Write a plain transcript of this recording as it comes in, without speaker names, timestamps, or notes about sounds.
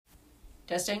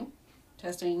Testing.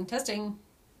 Testing. Testing.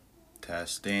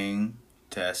 Testing.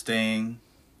 Testing.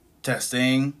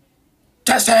 Testing.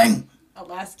 Testing!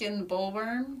 Alaskan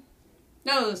bullworm.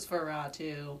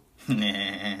 Nosferatu.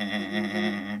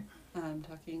 I'm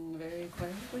talking very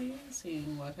quietly,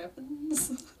 seeing what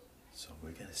happens. So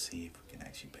we're gonna see if we can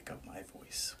actually pick up my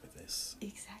voice with this.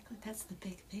 Exactly. That's the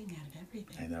big thing out of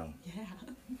everything. I know. Yeah.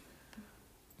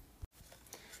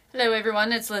 Hello,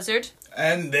 everyone. It's Lizzard.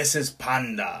 And this is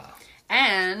Panda.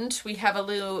 And we have a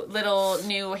little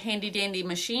new handy-dandy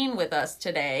machine with us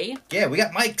today. Yeah, we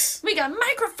got mics. We got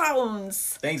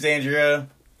microphones. Thanks, Andrea.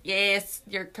 Yes.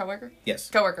 Your coworker? Yes.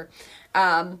 Coworker.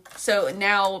 So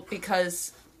now,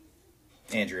 because...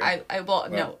 Andrea. I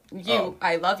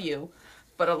love you.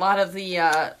 But a lot of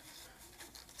the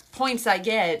points I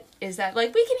get is that,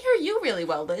 like, we can hear you really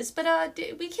well, Liz, but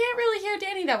we can't really hear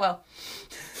Danny that well.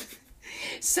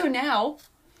 So now,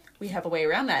 we have a way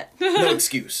around that. No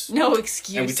excuse. No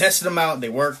excuse. And we tested them out, they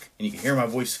work, and you can hear my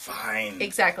voice fine.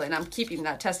 Exactly, and I'm keeping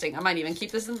that testing. I might even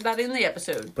keep that in the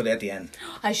episode. Put it at the end.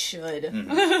 I should.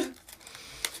 Mm-hmm.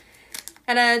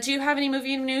 And do you have any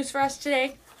movie news for us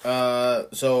today?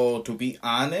 So to be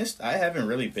honest, I haven't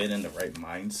really been in the right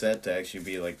mindset to actually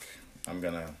be like, I'm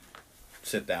gonna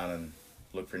sit down and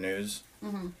look for news.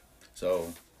 Mm-hmm.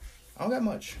 So, I don't got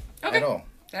much at all.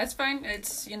 That's fine.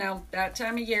 It's, that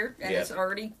time of year, and It's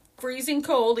already freezing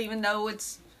cold, even though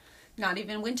it's not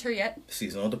even winter yet.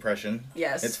 Seasonal depression.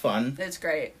 Yes. It's fun. It's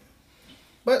great.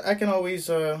 But I can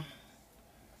always,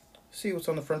 see what's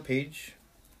on the front page.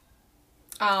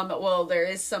 Well, there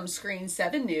is some Screen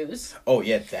 7 news. Oh,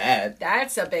 yeah, that.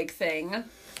 That's a big thing.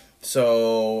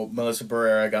 So, Melissa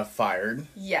Barrera got fired.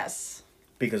 Yes.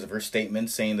 Because of her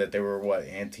statement saying that they were,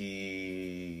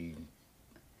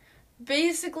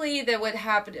 Basically, that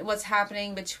what's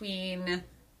happening between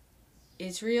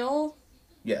Israel...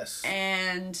 Yes.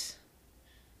 And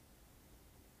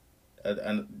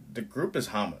the group is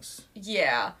Hamas.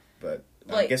 Yeah. But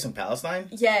I'm guessing Palestine?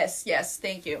 Yes,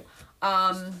 thank you.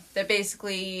 That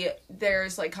basically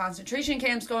there's like concentration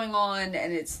camps going on,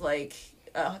 and it's like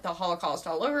the Holocaust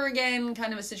all over again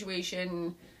kind of a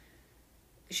situation.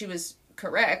 She was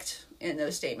correct in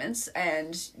those statements,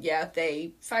 and yeah,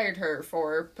 they fired her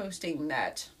for posting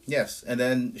that. Yes, and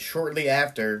then shortly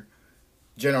after,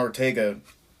 Jenna Ortega,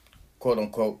 quote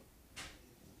unquote,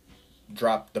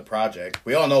 dropped the project.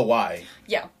 We all know why.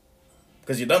 Yeah.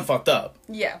 Because you done fucked up.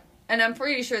 Yeah. And I'm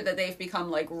pretty sure that they've become,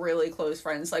 like, really close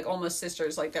friends, like, almost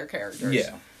sisters, like their characters.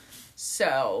 Yeah.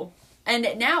 So, and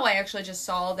now I actually just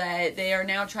saw that they are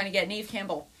now trying to get Neve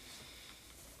Campbell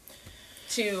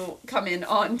to come in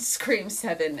on Scream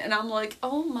 7. And I'm like,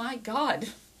 oh my god.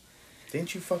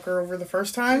 Didn't you fuck her over the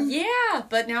first time? Yeah,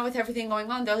 but now with everything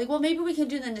going on, they're like, well, maybe we can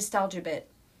do the nostalgia bit.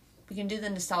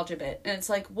 And it's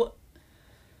like, what?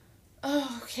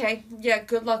 Oh, okay. Yeah,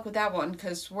 good luck with that one,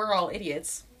 because we're all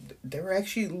idiots. They were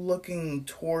actually looking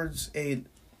towards a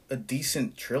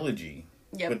decent trilogy.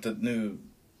 Yep. With the new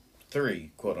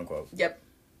 3, quote unquote. Yep.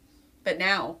 But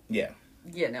now. Yeah.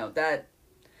 That.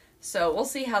 So we'll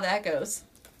see how that goes.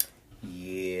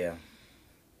 Yeah.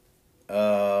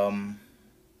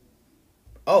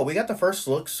 Oh, we got the first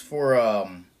looks for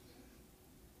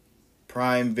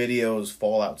Prime Video's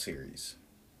Fallout series.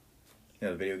 You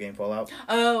know, the video game Fallout?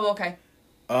 Oh, okay.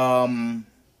 Don't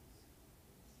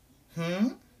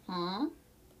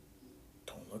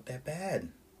look that bad.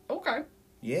 Okay.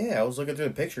 Yeah, I was looking through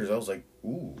the pictures. I was like,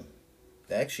 ooh,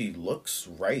 that actually looks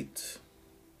right.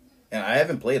 And I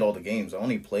haven't played all the games. I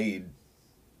only played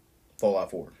Fallout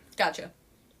 4. Gotcha.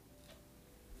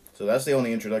 So that's the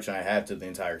only introduction I had to the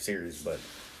entire series. But,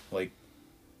 like...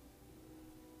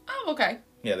 Oh, okay.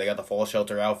 Yeah, they got the fall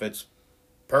shelter outfits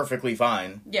perfectly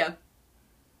fine. Yeah.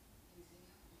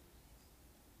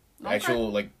 The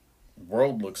actual,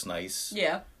 world looks nice.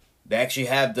 Yeah. They actually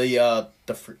have the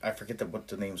I forget what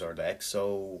the names are. The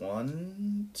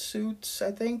XO1 suits,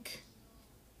 I think.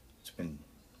 It's been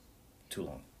too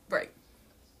long. Right.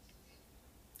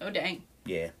 Oh, dang.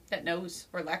 Yeah. That nose,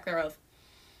 or lack thereof.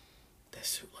 That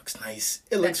suit looks nice.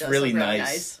 It looks really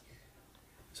nice.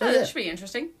 So that should be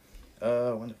interesting.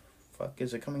 When the fuck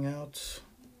is it coming out?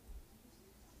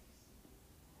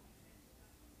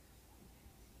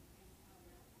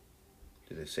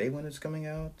 Did it say when it's coming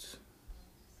out?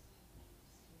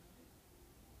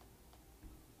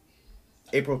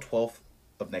 April 12th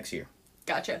of next year.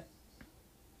 Gotcha.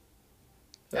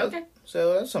 Okay.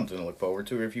 So that's something to look forward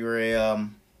to if you were a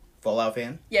Fallout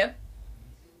fan. Yeah.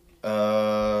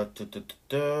 So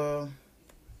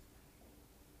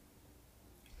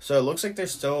it looks like they're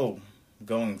still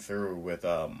going through with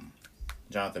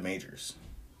Jonathan Majors.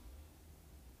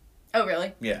 Oh,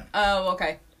 really? Yeah. Oh,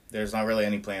 okay. There's not really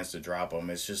any plans to drop them.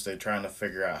 It's just they're trying to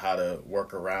figure out how to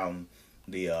work around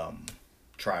the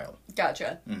trial.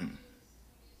 Gotcha. Mm-hmm.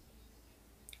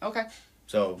 Okay.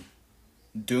 So,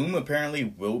 Doom apparently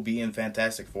will be in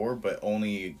Fantastic Four, but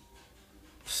only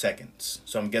seconds.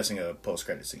 So I'm guessing a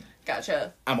post-credit scene.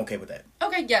 Gotcha. I'm okay with that.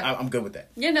 Okay, yeah. I'm good with that.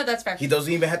 Yeah, no, that's fair. He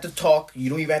doesn't even have to talk. You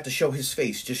don't even have to show his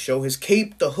face. Just show his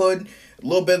cape, the hood, a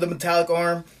little bit of the metallic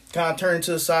arm, kind of turn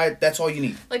to the side. That's all you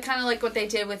need. Like, kind of like what they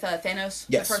did with Thanos.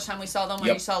 Yes. The first time we saw them,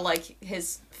 when you saw, like,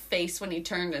 his face when he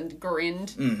turned and grinned.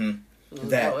 Mm-hmm.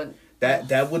 Ooh,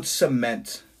 that would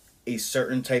cement a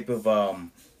certain type of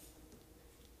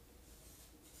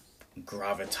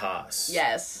gravitas.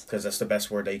 Yes. Because that's the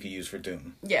best word that you could use for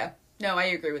Doom. Yeah. No, I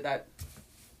agree with that.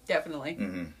 Definitely.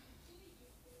 Mm-hmm.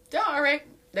 Yeah, all right.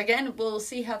 Again, we'll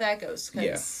see how that goes.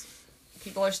 Because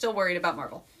people are still worried about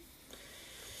Marvel.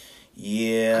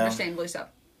 Yeah. Understandably so.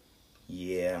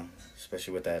 Yeah.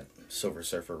 Especially with that Silver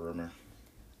Surfer rumor.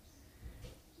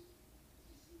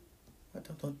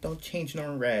 Don't change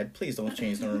Norman Rad. Please don't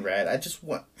change Norman Rad. I just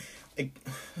want... I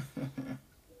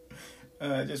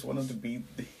just want him to be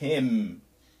him.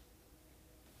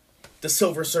 The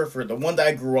Silver Surfer, the one that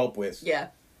I grew up with. Yeah.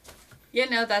 Yeah,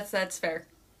 no, that's fair.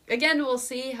 Again, we'll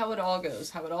see how it all goes,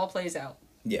 how it all plays out.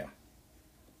 Yeah.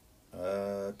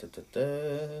 Oh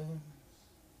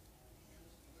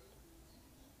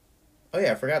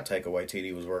yeah, I forgot Taika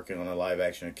Waititi was working on a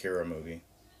live-action Akira movie.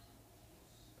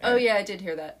 Oh yeah, I did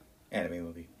hear that. Anime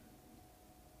movie.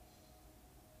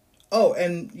 Oh,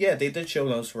 and yeah, they did show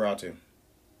Nosferatu.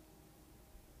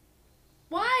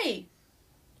 Why?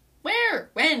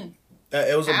 Where? When?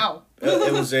 It was How?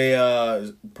 It was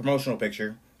a promotional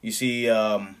picture. You see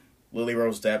Lily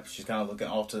Rose Depp. She's kind of looking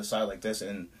off to the side like this,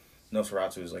 and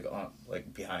Nosferatu is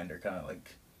like behind her, kind of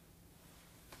like.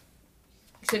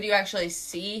 So do you actually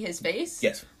see his face?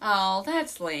 Yes. Oh,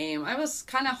 that's lame. I was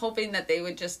kind of hoping that they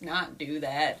would just not do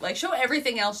that. Like, show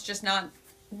everything else, just not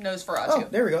Nosferatu. Oh,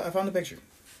 there we go. I found the picture.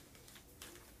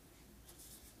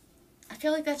 I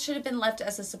feel like that should have been left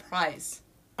as a surprise.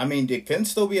 I mean, it can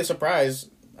still be a surprise.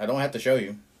 I don't have to show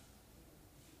you.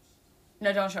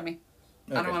 No, don't show me.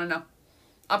 Okay. I don't want to know.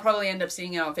 I'll probably end up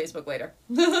seeing it on Facebook later.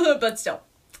 But still.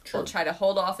 True. I'll try to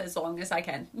hold off as long as I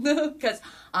can. Because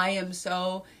I am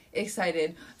so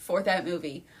excited for that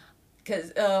movie.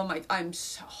 Because,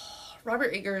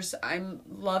 Robert Eggers, I'm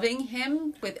loving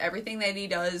him with everything that he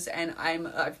does. And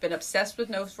I've been obsessed with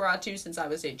Nosferatu since I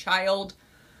was a child.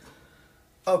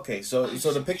 Okay, so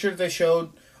the picture that they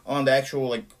showed on the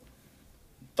actual,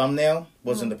 thumbnail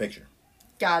was in the picture.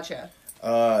 Gotcha.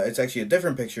 It's actually a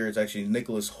different picture. It's actually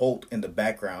Nicholas Hoult in the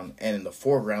background, and in the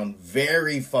foreground,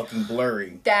 very fucking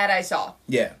blurry. That I saw.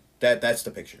 Yeah, that's the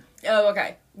picture. Oh,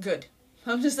 okay. Good.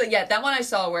 I'm just like, yeah, that one I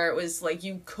saw where it was like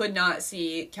you could not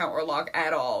see Count Orlok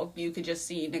at all. You could just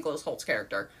see Nicholas Holt's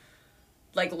character.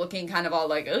 Like, looking kind of all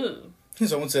like, ooh.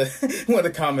 Someone said, one of the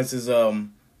comments is,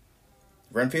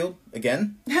 Renfield,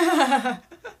 again?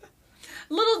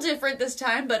 Little different this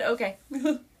time, but okay.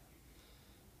 It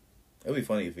would be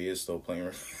funny if he is still playing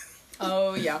Renfield.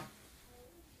 Oh, yeah.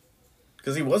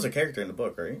 Because he was a character in the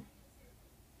book, right?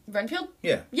 Renfield?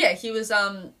 Yeah. Yeah, he was,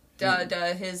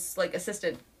 his,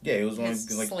 assistant. Yeah, he was one his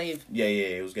slave. Yeah,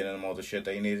 he was getting him all the shit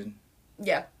that he needed.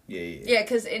 Yeah. Yeah. Yeah,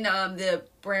 because in, the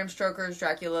Bram Stoker's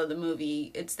Dracula, the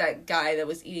movie, it's that guy that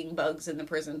was eating bugs in the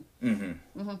prison.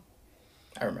 Mm-hmm. Mm-hmm.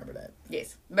 I remember that.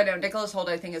 Yes. But no, Nicholas Hoult,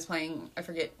 I think, is playing, I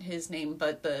forget his name,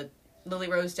 but the Lily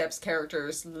Rose Depp's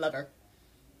character's lover.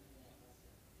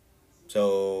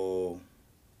 So,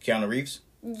 Keanu Reeves?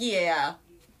 Yeah.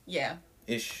 Yeah.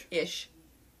 Ish.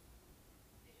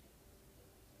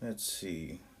 Let's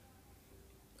see.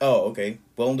 Oh, okay.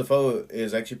 Willem Dafoe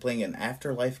is actually playing an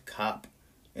afterlife cop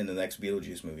in the next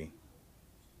Beetlejuice movie.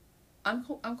 I'm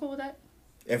cool with that.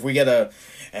 If we get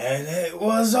and it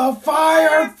was a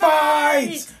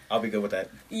firefight! I'll be good with that.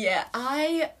 Yeah,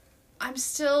 I'm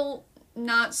still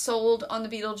not sold on the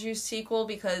Beetlejuice sequel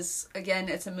because, again,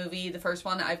 it's a movie, the first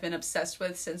one I've been obsessed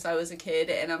with since I was a kid,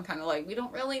 and I'm kind of like, we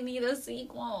don't really need a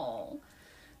sequel.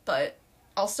 But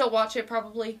I'll still watch it,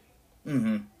 probably.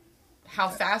 Mm-hmm. How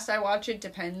fast I watch it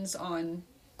depends on...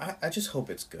 I just hope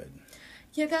it's good.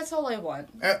 Yeah, that's all I want.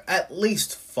 At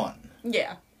least fun.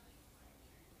 Yeah.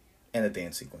 And a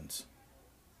dance sequence.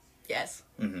 Yes.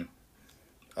 Mm-hmm.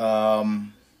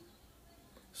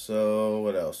 So,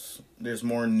 what else? There's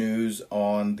more news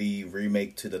on the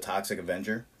remake to The Toxic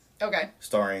Avenger. Okay.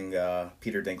 Starring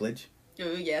Peter Dinklage.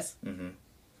 Ooh, yes. Mm-hmm.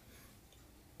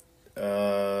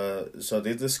 So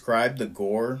they described the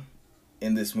gore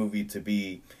in this movie to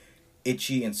be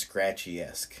itchy and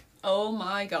scratchy-esque. Oh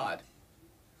my god.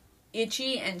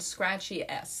 Itchy and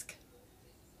scratchy-esque.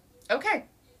 Okay.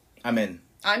 I'm in.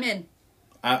 I'm in.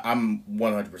 I'm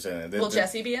 100% in. Will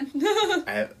Jesse be in?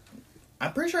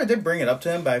 I'm pretty sure I did bring it up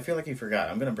to him, but I feel like he forgot.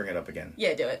 I'm going to bring it up again.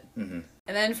 Yeah, do it. Mm-hmm.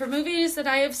 And then for movies that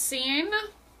I have seen,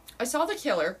 I saw The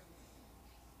Killer.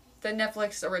 The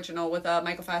Netflix original with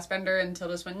Michael Fassbender and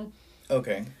Tilda Swinton.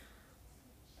 Okay.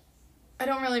 I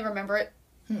don't really remember it.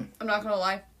 I'm not going to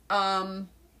lie.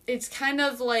 It's kind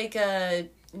of like a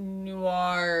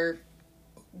noir,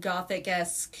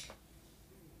 gothic-esque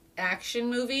action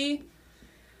movie.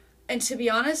 And to be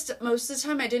honest, most of the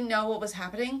time I didn't know what was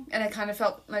happening, and I kind of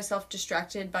felt myself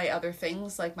distracted by other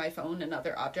things, like my phone and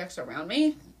other objects around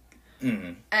me.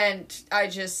 Mm-hmm. And I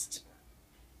just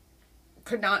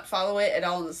could not follow it at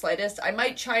all in the slightest. I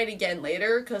might try it again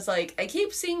later, because, like, I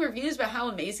keep seeing reviews about how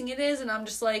amazing it is, and I'm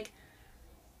just like,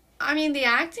 I mean, the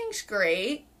acting's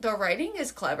great, the writing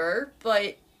is clever,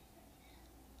 but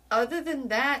other than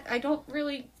that, I don't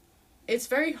really... It's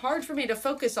very hard for me to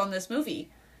focus on this movie.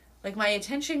 Like, my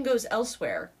attention goes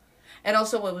elsewhere. And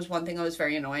also, what was one thing that was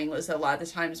very annoying was that a lot of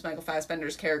the times Michael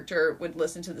Fassbender's character would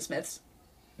listen to the Smiths.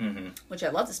 Mm-hmm. Which I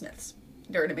love the Smiths.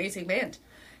 They're an amazing band.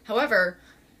 However,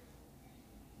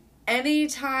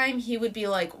 anytime he would be,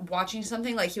 like, watching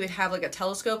something, like, he would have, like, a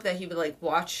telescope that he would, like,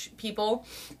 watch people...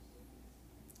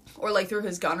 Or, like, through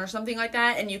his gun or something like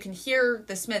that. And you can hear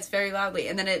the Smiths very loudly.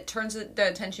 And then it turns the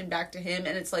attention back to him.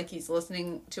 And it's like he's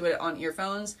listening to it on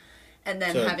earphones. And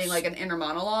then so having, like, an inner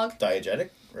monologue.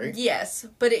 Diegetic, right? Yes.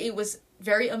 But it was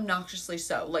very obnoxiously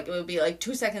so. Like, it would be, like,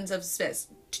 2 seconds of Smiths.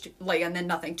 Like, and then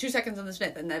nothing. 2 seconds on the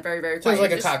Smith. And then very, very quiet. So it was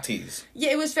like a cock tease.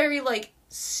 Yeah, it was very, like,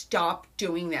 stop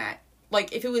doing that.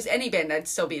 Like, if it was any band, I'd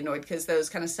still be annoyed. Because those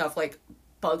kind of stuff, like,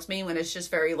 bugs me when it's just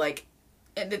very, like...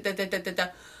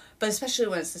 But especially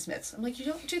when it's the Smiths. I'm like, you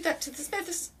don't do that to the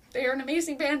Smiths. They are an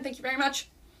amazing band. Thank you very much.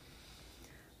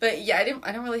 But yeah,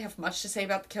 I don't really have much to say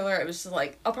about The Killer. I was just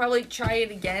like, I'll probably try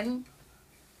it again.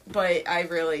 But I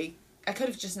could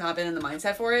have just not been in the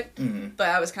mindset for it. Mm-hmm. But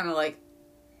I was kind of like,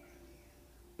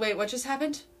 wait, what just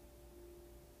happened?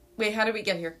 Wait, how did we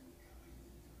get here?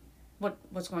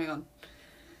 What's going on?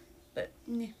 But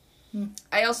yeah.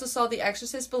 I also saw The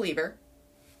Exorcist Believer.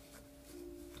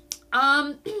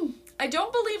 I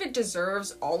don't believe it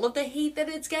deserves all of the hate that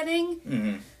it's getting.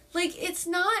 Mm-hmm. Like, it's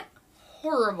not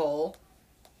horrible.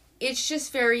 It's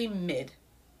just very mid.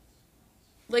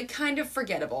 Like, kind of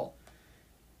forgettable.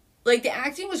 Like, the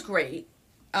acting was great.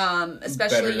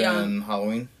 Especially... Better than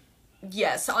Halloween?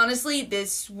 Yes, honestly,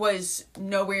 this was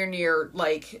nowhere near,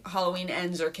 like, Halloween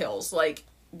Ends or Kills. Like,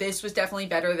 this was definitely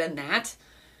better than that.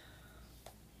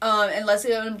 And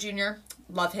Leslie Odom Jr.,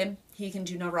 love him. He can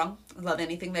do no wrong. I love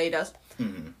anything that he does.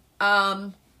 Mm-hmm.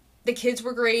 The kids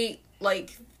were great.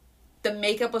 Like, the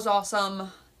makeup was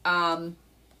awesome.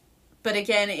 But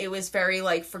again, it was very,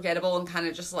 like, forgettable and kind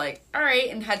of just like, alright,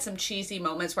 and had some cheesy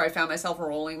moments where I found myself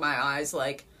rolling my eyes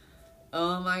like,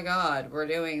 oh my god, we're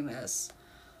doing this.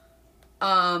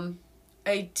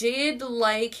 I did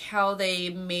like how they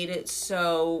made it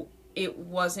so it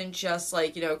wasn't just,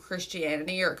 like, you know,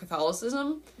 Christianity or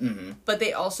Catholicism, mm-hmm. but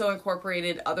they also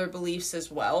incorporated other beliefs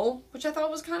as well, which I thought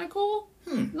was kind of cool.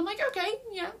 And I'm like, okay,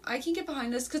 yeah, I can get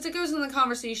behind this, because it goes in the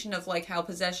conversation of, like, how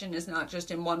possession is not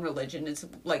just in one religion, it's,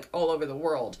 like, all over the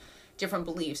world. Different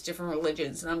beliefs, different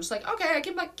religions, and I'm just like, okay, I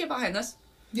can get behind this.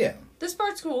 Yeah. This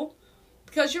part's cool,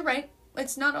 because you're right,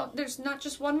 it's not, there's not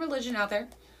just one religion out there.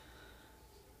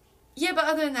 Yeah, but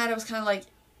other than that, I was kind of like,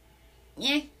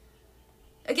 yeah.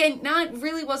 Again,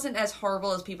 really wasn't as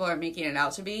horrible as people are making it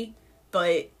out to be,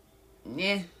 but,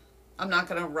 yeah, I'm not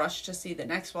gonna rush to see the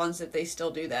next ones if they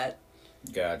still do that.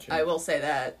 Gotcha. I will say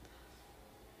that.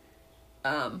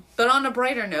 But on a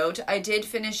brighter note, I did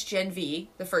finish Gen V,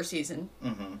 the first season.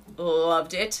 Mm-hmm.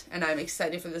 Loved it, and I'm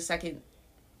excited for the second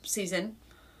season.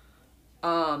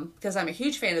 Because I'm a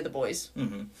huge fan of the boys.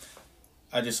 Mm-hmm.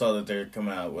 I just saw that they're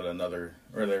coming out with another,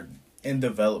 or they're in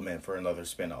development for another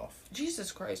spinoff.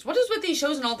 Jesus Christ. What is with these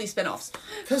shows and all these spinoffs?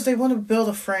 Because they want to build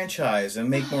a franchise and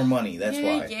make more money, that's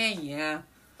why. Yeah.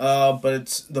 But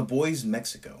it's The Boys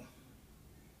Mexico.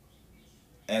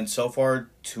 And so far,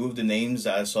 2 of the names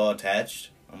that I saw attached,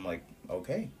 I'm like,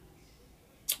 okay.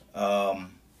 What's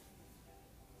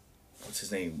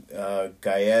his name?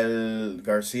 Gael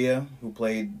Garcia, who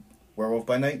played Werewolf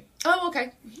by Night. Oh,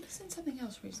 okay. He was in something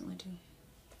else recently, too.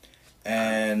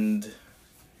 And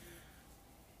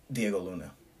Diego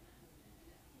Luna.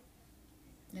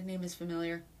 That name is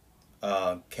familiar.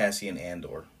 Cassian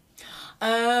Andor.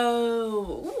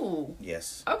 Oh. Ooh.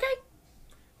 Yes. Okay.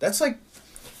 That's like...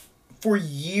 for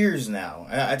years now.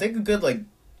 I think a good, like...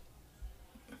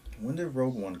 when did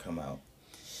Rogue One come out?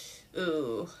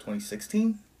 Ooh.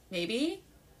 2016? Maybe?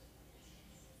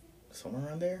 Somewhere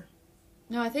around there?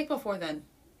 No, I think before then.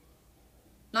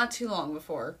 Not too long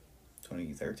before.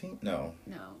 2013? No.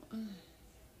 No.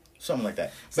 Something like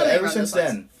that. Something but ever around since those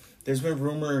lines. then, there's been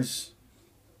rumors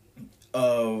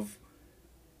of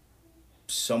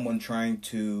someone trying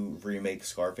to remake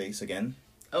Scarface again.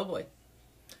 Oh boy.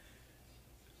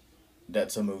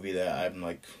 That's a movie that I'm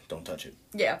like, don't touch it.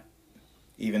 Yeah.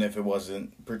 Even if it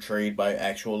wasn't portrayed by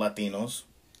actual Latinos,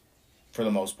 for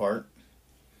the most part.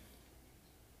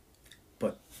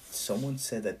 But someone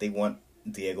said that they want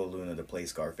Diego Luna to play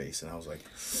Scarface, and I was like,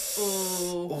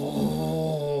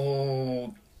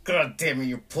 oh, God damn it,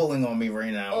 you're pulling on me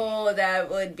right now. Oh, that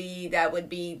would be, that.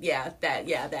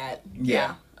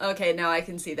 Yeah. Okay, now I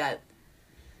can see that.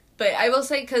 But I will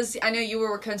say, because I know you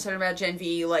were concerned about Gen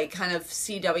V, like, kind of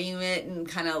CWing it and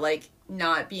kind of, like,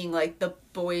 not being, like, the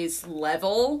boys'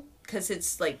 level, because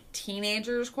it's, like,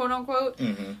 teenagers, quote-unquote.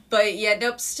 Mm-hmm. But, yeah,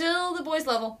 nope, still the boys'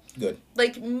 level. Good.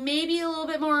 Like, maybe a little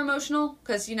bit more emotional,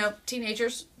 because, you know,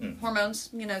 teenagers,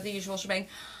 hormones, you know, the usual shebang.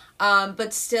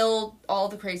 But still, all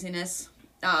the craziness.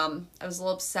 I was a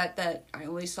little upset that I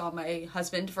only saw my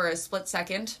husband for a split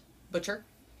second. Butcher.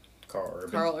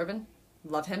 Carl Urban.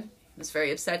 Love him. Was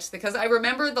very upset because I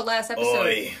remember the last episode.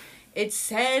 Oy. It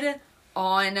said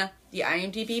on the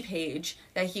IMDb page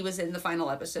that he was in the final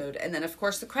episode, and then of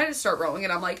course the credits start rolling,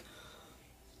 and I'm like,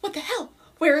 "What the hell?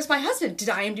 Where is my husband? Did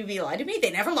IMDb lie to me?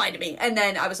 They never lied to me." And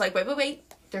then I was like, "Wait.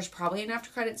 There's probably an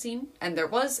after credit scene," and there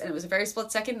was, and it was a very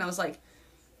split second, and I was like,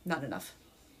 "Not enough.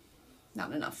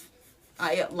 Not enough."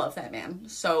 I love that man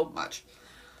so much.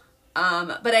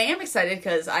 But I am excited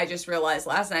because I just realized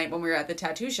last night when we were at the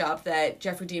tattoo shop that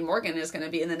Jeffrey Dean Morgan is going to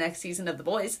be in the next season of The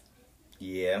Boys.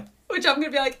 Yeah. Which I'm going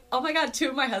to be like, oh my god, two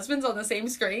of my husbands on the same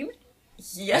screen?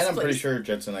 Yes, and I'm please. pretty sure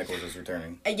Jensen Ackles is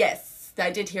returning. Yes,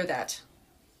 I did hear that.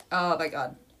 Oh my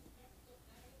god.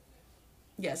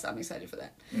 Yes, I'm excited for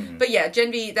that. Mm-hmm. But yeah,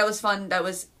 Gen V, that was fun.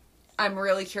 I'm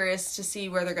really curious to see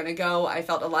where they're going to go. I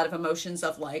felt a lot of emotions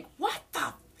of like, what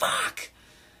the fuck?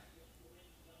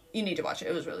 You need to watch it.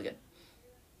 It was really good.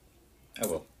 I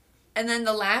will. And then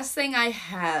the last thing I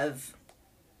have,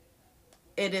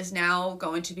 it is now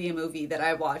going to be a movie that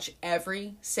I watch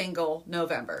every single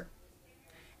November.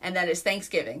 And that is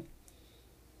Thanksgiving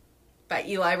by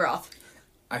Eli Roth.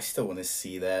 I still want to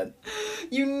see that.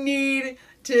 You need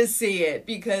to see it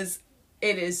because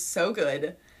it is so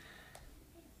good.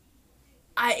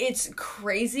 It's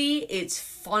crazy. It's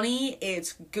funny.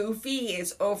 It's goofy.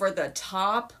 It's over the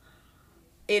top.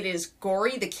 It is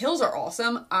gory. The kills are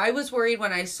awesome. I was worried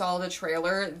when I saw the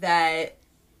trailer that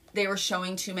they were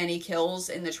showing too many kills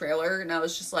in the trailer. And I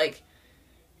was just like,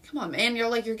 come on, man.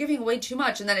 You're giving away too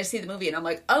much. And then I see the movie and I'm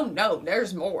like, oh no,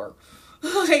 there's more.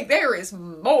 Like, there is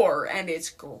more. And it's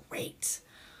great.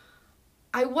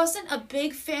 I wasn't a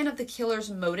big fan of the killer's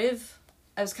motive.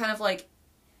 I was kind of like,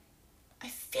 I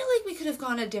feel like we could have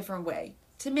gone a different way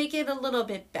to make it a little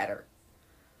bit better.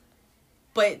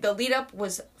 But the lead up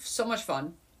was so much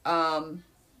fun.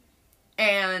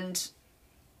 And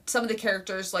some of the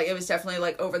characters, like, it was definitely,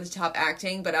 like, over the top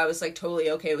acting, but I was, like, totally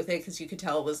okay with it because you could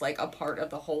tell it was, like, a part of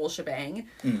the whole shebang.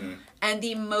 Mm-hmm. And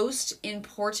the most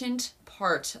important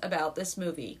part about this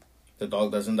movie. The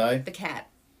dog doesn't die? The cat.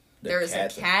 There is a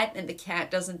cat, and the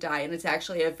cat doesn't die, and it's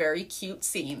actually a very cute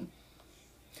scene.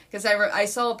 Because I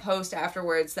saw a post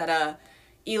afterwards that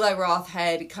Eli Roth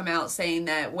had come out saying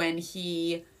that when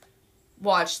he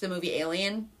watched the movie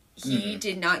Alien, he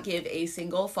did not give a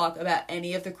single fuck about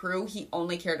any of the crew. He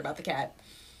only cared about the cat.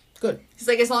 Good. He's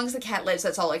like, as long as the cat lives,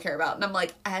 that's all I care about. And I'm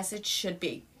like, as it should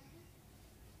be.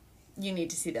 You need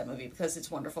to see that movie because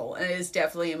it's wonderful. And it is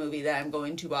definitely a movie that I'm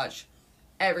going to watch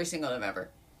every single November.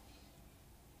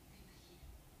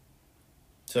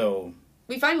 So,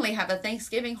 we finally have a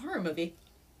Thanksgiving horror movie.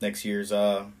 Next year's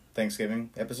Thanksgiving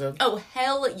episode? Oh,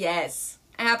 hell yes.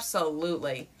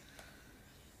 Absolutely.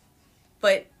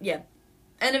 But, yeah.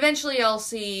 And eventually I'll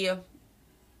see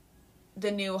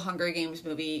the new Hunger Games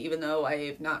movie, even though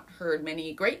I've not heard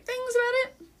many great things about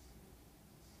it.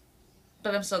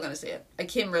 But I'm still going to see it.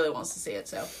 Kim really wants to see it,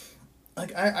 so.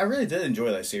 Like, I really did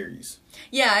enjoy that series.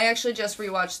 Yeah, I actually just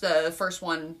rewatched the first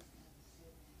one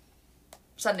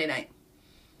Sunday night.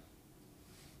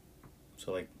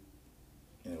 So, like,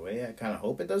 in a way, I kind of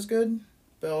hope it does good.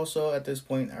 But also, at this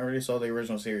point, I already saw the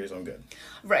original series. I'm good.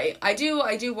 Right. I do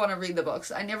want to read the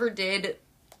books. I never did,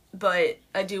 but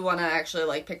I do want to actually,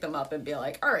 like, pick them up and be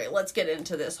like, all right, let's get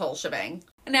into this whole shebang.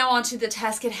 And now on to the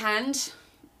task at hand.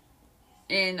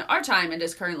 In our time, it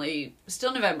is currently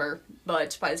still November,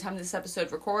 but by the time this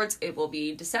episode records, it will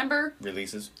be December.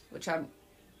 Releases. Which I'm...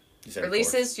 You said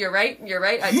Releases, records. You're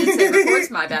right. I did say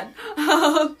records, my bad.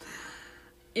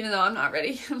 Even though I'm not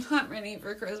ready. I'm not ready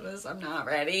for Christmas. I'm not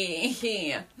ready.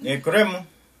 Queremos.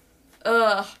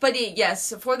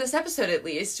 Yes, for this episode at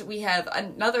least, we have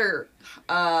another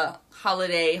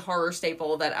holiday horror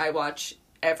staple that I watch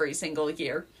every single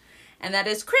year, and that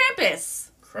is Krampus.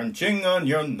 Crunching on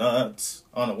your nuts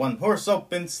on a one-horse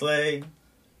open sleigh.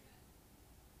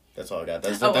 That's all I got.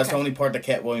 That's the only part that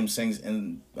Cat Williams sings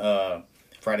in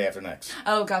Friday After Next.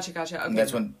 Oh, gotcha. Okay. And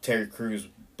that's when Terry Crews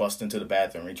busts into the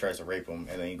bathroom. He tries to rape him,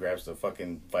 and then he grabs the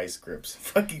fucking vice grips.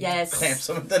 Fucking clamps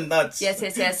him with the nuts.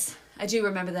 Yes. I do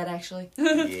remember that, actually.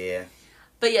 Yeah.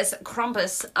 But yes,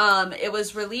 Krampus. It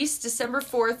was released December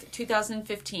 4th,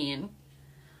 2015.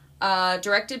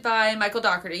 Directed by Michael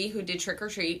Dougherty, who did Trick or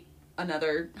Treat,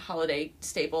 another holiday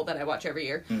staple that I watch every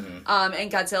year. Mm-hmm.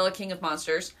 And Godzilla, King of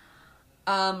Monsters.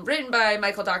 Written by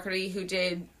Michael Dougherty, who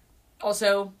did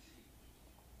also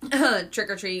Trick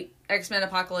or Treat, X-Men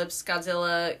Apocalypse,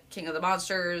 Godzilla, King of the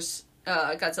Monsters,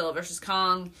 Godzilla vs.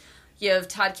 Kong. You have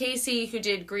Todd Casey, who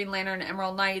did Green Lantern,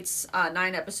 Emerald Knights,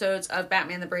 9 episodes of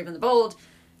Batman the Brave and the Bold,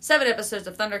 7 episodes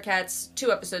of Thundercats,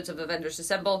 2 episodes of Avengers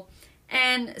Assemble,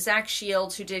 and Zach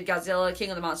Shields, who did Godzilla, King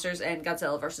of the Monsters, and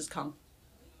Godzilla vs. Kong.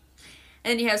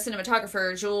 And you have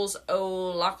cinematographer Jules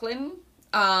O'Loughlin,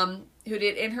 who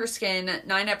did In Her Skin,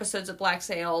 9 episodes of Black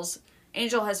Sails,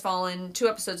 Angel Has Fallen, 2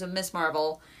 episodes of Miss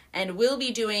Marvel, and will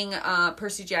be doing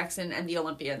Percy Jackson and the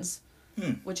Olympians,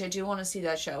 which I do want to see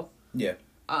that show. Yeah.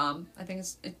 I think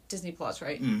it's Disney Plus,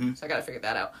 right? Mm-hmm. So I gotta figure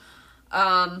that out.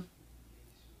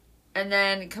 And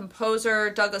then composer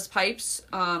Douglas Pipes,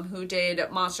 who did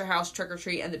Monster House, Trick or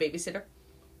Treat, and The Babysitter.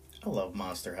 I love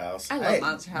Monster House. I love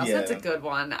Monster House. Yeah. That's a good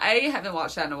one. I haven't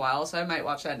watched that in a while, so I might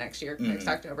watch that next year, next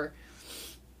October.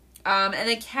 And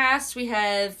then cast, we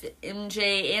have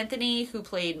MJ Anthony, who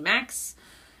played Max.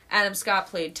 Adam Scott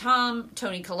played Tom.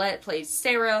 Toni Collette played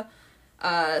Sarah.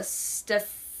 Stefania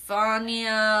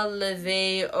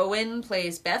LeVay Owen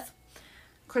plays Beth.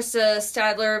 Krista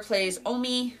Stadler plays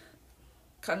Omi.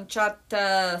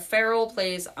 Conchata Farrell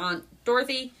plays Aunt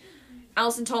Dorothy.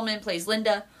 Allison Tolman plays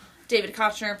Linda. David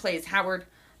Kochner plays Howard.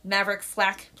 Maverick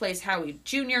Flack plays Howie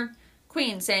Jr.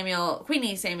 Queenie Samuel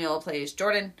plays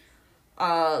Jordan.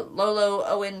 Lolo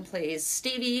Owen plays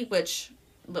Stevie, which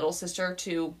little sister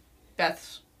to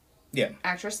Beth's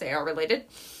actress. They are related.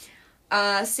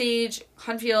 Sage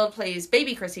Hunfield plays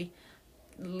Baby Chrissy.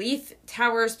 Leith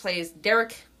Towers plays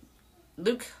Derek.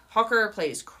 Luke Hawker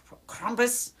plays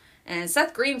Krampus. And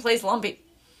Seth Green plays Lumpy.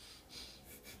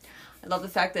 I love the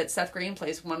fact that Seth Green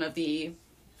plays one of the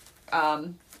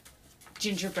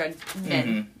gingerbread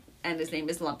men. And his name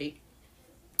is Lumpy.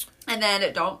 And then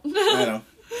I know.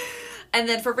 And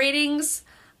then for ratings,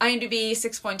 IMDb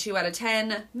 6.2 out of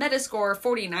 10, Metascore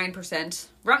 49%,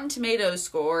 Rotten Tomatoes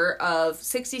score of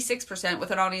 66%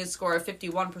 with an audience score of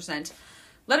 51%,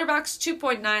 Letterboxd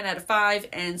 2.9 out of 5,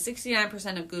 and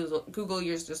 69% of Google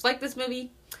users like this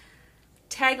movie.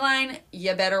 Tagline,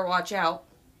 you better watch out.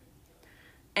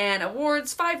 And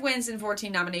awards, 5 wins and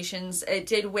 14 nominations. It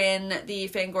did win the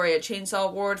Fangoria Chainsaw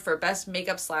Award for Best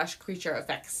Makeup/Creature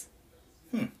Effects.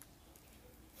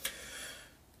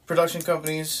 Production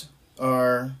companies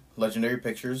are Legendary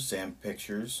Pictures, ZAM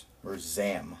Pictures, or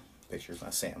ZAM Pictures,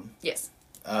 not Sam. Yes.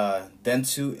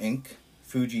 Dentsu Inc.,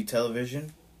 Fuji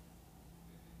Television,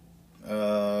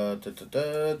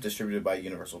 distributed by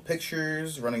Universal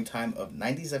Pictures, running time of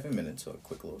 97 minutes, so a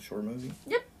quick little short movie.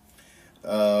 Yep.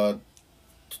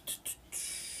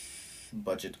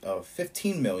 Budget of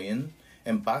 $15 million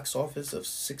and box office of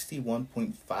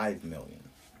 $61.5 million.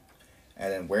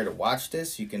 And then where to watch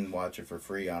this, you can watch it for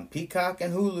free on Peacock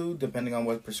and Hulu, depending on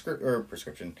what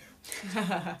prescription,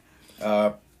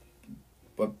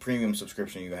 what premium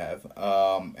subscription you have.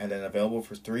 And then available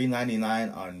for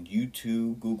 $3.99 on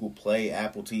YouTube, Google Play,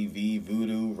 Apple TV,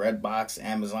 Vudu, Redbox,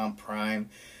 Amazon Prime.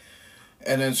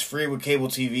 And then it's free with cable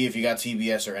TV if you got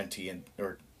TBS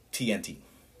or TNT.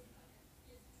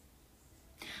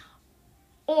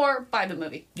 Or buy the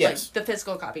movie. Yes. Like the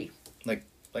physical copy. Like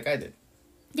I did.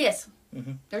 Yes.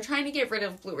 Mm-hmm. They're trying to get rid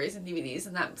of Blu-rays and DVDs,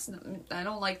 and I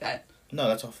don't like that. No,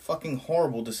 that's a fucking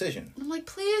horrible decision. I'm like,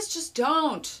 please just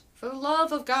don't. For the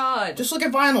love of God. Just look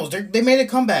at vinyls. They made a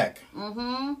comeback.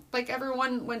 Mm-hmm. Like,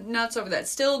 everyone went nuts over that.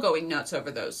 Still going nuts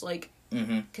over those. Like,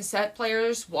 cassette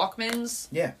players, Walkmans.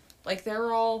 Yeah. Like,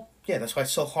 they're all... Yeah, that's why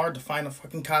it's so hard to find a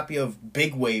fucking copy of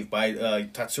Big Wave by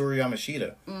Tatsuro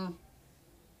Yamashita.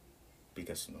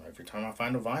 Because every time I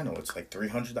find a vinyl, it's like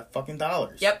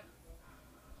 $300 Yep.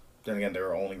 Then again, they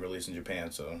were only released in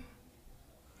Japan, so...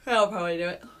 I'll probably do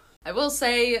it. I will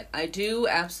say, I do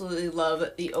absolutely love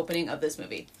the opening of this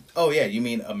movie. Oh, yeah, you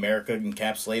mean America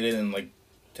encapsulated in, like,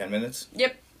 10 minutes?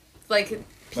 Yep. Like, people...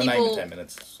 Well, not even 10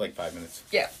 minutes. It's like 5 minutes.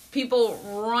 Yeah. People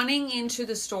running into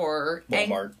the store.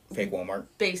 Walmart. Fake Walmart.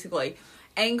 Basically.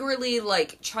 angrily,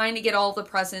 like, trying to get all the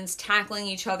presents, tackling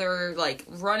each other, like,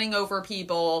 running over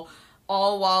people,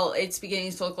 all while it's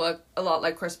beginning to look like, a lot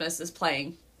like Christmas is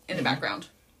playing in the background.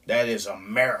 That is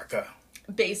America.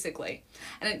 Basically.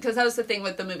 And because that was the thing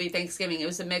with the movie Thanksgiving. It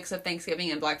was a mix of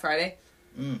Thanksgiving and Black Friday.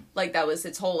 Like, that was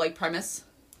its whole, like, premise.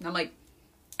 And I'm like,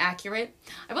 accurate.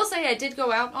 I will say I did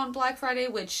go out on Black Friday,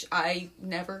 which I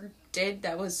never did.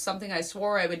 That was something I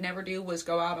swore I would never do, was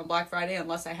go out on Black Friday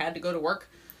unless I had to go to work.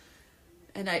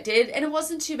 And I did. And it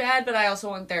wasn't too bad, but I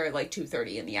also went there at, like,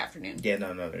 2:30 in the afternoon. Yeah,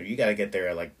 no. You gotta get there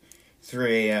at, like,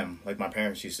 3 a.m., like my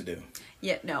parents used to do.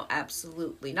 Yeah, no,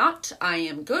 absolutely not. I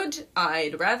am good.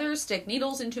 I'd rather stick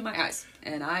needles into my eyes.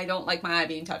 And I don't like my eye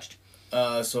being touched.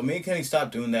 So me and Kenny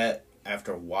stopped doing that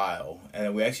after a while.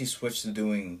 And we actually switched to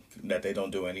doing that they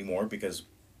don't do anymore because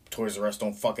Toys R Us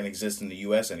don't fucking exist in the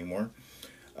U.S. anymore.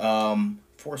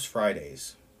 Force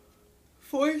Fridays.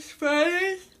 Force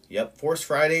Fridays? Yep, Force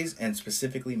Fridays and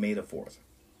specifically May the 4th.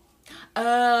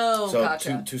 Oh, so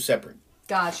gotcha. two separate.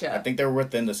 Gotcha. I think they were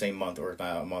within the same month or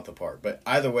not a month apart. But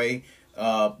either way,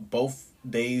 both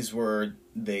days were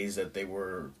days that they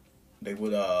would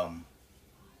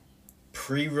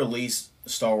pre-release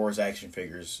Star Wars action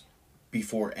figures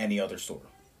before any other store.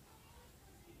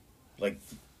 Like,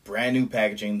 brand new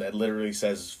packaging that literally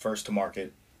says first to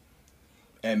market.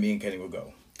 And me and Kenny will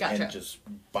go. Gotcha. And just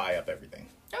buy up everything.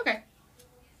 Okay.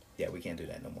 Yeah, we can't do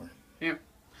that no more. Yeah.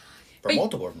 For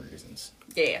multiple reasons.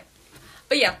 Yeah.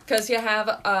 But yeah, because you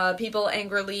have people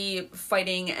angrily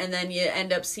fighting, and then you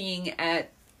end up seeing at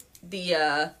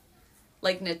the,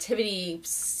 like, nativity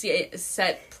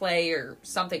set play or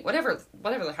something, whatever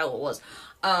the hell it was,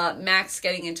 Max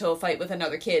getting into a fight with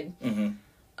another kid. Mm-hmm.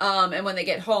 And when they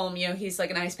get home, you know, he's,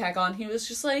 like, an ice pack on. He was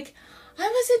just like, I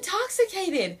was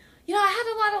intoxicated. You know, I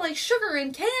had a lot of, like, sugar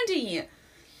and candy.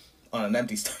 On an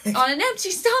empty stomach. On an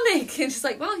empty stomach. And it's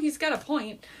like, well, he's got a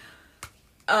point.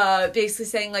 Basically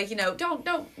saying, like, you know,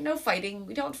 no fighting.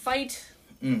 We don't fight.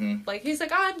 Mm-hmm. Like, he's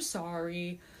like, I'm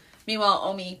sorry. Meanwhile,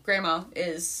 Omi, grandma,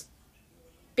 is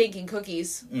baking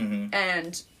cookies. Mm-hmm.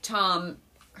 And Tom,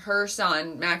 her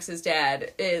son, Max's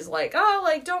dad, is like, oh,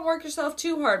 like, don't work yourself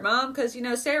too hard, Mom, because, you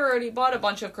know, Sarah already bought a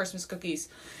bunch of Christmas cookies.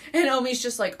 And Omi's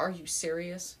just like, are you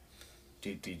serious?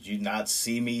 Did you not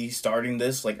see me starting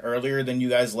this, like, earlier than you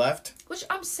guys left? Which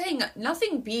I'm saying,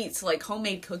 nothing beats, like,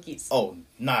 homemade cookies. Oh,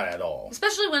 not at all.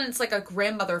 Especially when it's, like, a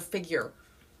grandmother figure.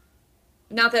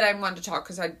 Not that I want to talk,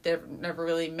 because I never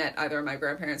really met either of my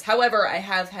grandparents. However, I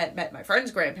have met my friends'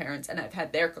 grandparents, and I've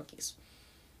had their cookies.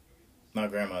 My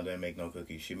grandma didn't make no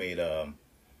cookies. She made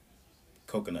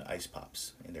coconut ice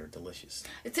pops, and they're delicious.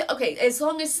 It's okay, as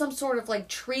long as some sort of, like,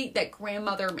 treat that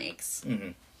grandmother makes.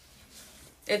 Mm-hmm.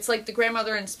 It's like the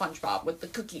grandmother in SpongeBob with the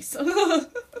cookies.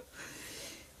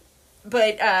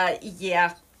 But,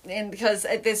 yeah. And because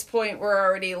at this point we're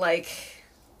already like,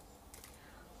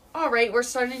 alright, we're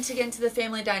starting to get into the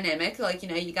family dynamic. Like, you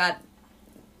know, you got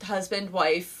husband,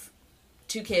 wife,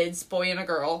 2 kids, boy and a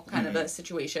girl kind of a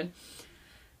situation.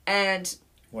 And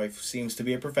Wife seems to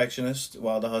be a perfectionist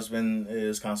while the husband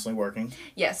is constantly working.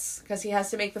 yes, because he has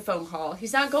to make the phone call.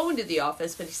 He's not going to the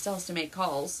office, but he still has to make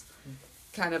calls.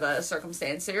 Kind of a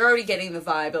circumstance. So you're already getting the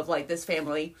vibe of, like, this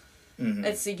family. Mm-hmm.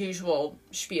 It's the usual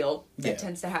spiel that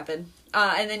tends to happen.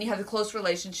 And then you have the close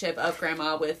relationship of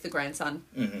grandma with the grandson.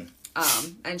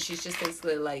 Mm-hmm. And she's just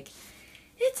basically like,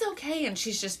 it's okay. And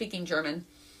she's just speaking German.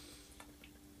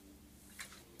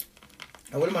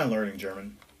 I wouldn't mind learning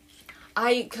German.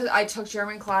 I took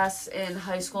German class in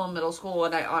high school and middle school,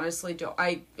 and I honestly don't.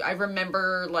 I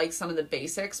remember, like, some of the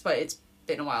basics, but it's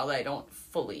been a while that I don't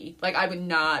fully, like, I would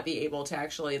not be able to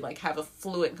actually, like, have a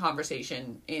fluent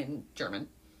conversation in German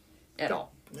at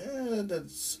all. Yeah,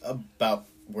 that's about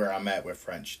where I'm at with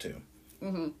French too.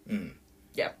 Mm-hmm. Mm.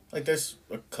 Yeah. Like, there's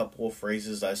a couple of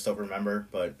phrases I still remember,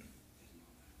 but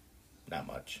not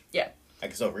much. Yeah. I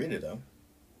can still read it though.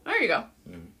 There you go.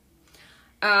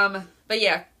 But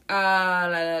yeah,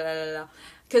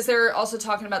 because they're also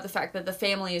talking about the fact that the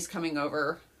family is coming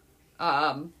over.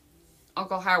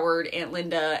 Uncle Howard, Aunt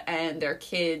Linda, and their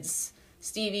kids,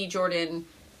 Stevie, Jordan,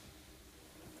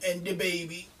 and the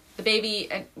baby. The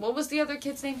baby, and what was the other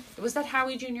kid's name? Was that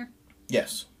Howie Jr.?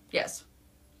 Yes. Yes.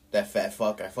 That fat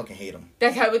fuck, I fucking hate him.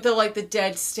 That guy with the, like, the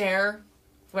dead stare.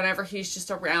 Whenever he's just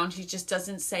around, he just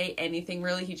doesn't say anything,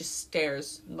 really. He just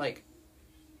stares, like...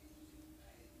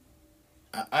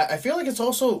 I feel like it's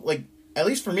also, like, at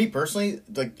least for me personally,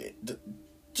 like,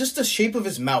 just the shape of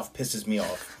his mouth pisses me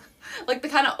off. Like the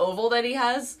kind of oval that he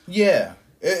has? Yeah.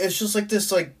 It's just like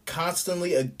this, like,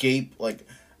 constantly agape, like,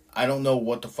 I don't know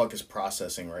what the fuck is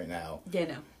processing right now. Yeah,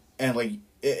 no. And, like,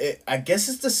 I guess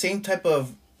it's the same type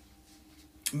of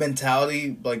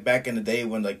mentality, like back in the day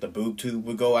when like the boob tube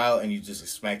would go out and you just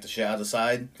smack the shit out of the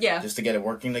side. Yeah. Just to get it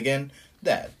working again.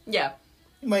 That. Yeah.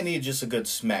 You might need just a good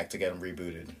smack to get them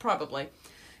rebooted. Probably.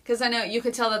 Because I know you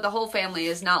could tell that the whole family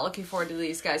is not looking forward to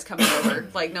these guys coming over.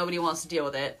 Like, nobody wants to deal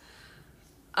with it.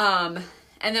 And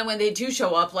then when they do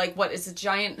show up, like, what is a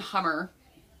giant Hummer?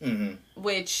 Mm-hmm.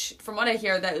 Which, from what I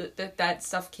hear, that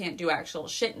stuff can't do actual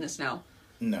shit in the snow.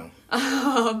 No.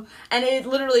 And it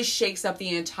literally shakes up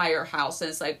the entire house.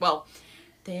 And it's like, well,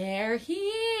 they're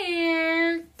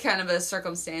here. Kind of a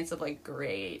circumstance of, like,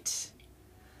 great.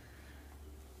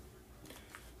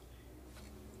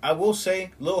 I will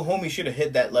say, little homie should have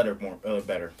hid that letter more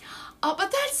better. Oh, but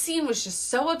that scene was just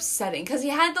so upsetting. Because he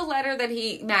had the letter that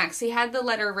Max, he had the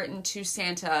letter written to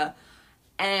Santa.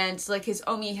 And, like, his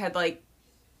Omi had, like,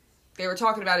 they were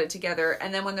talking about it together.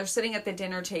 And then when they're sitting at the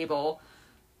dinner table,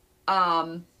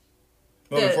 Well,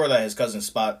 before that, his cousin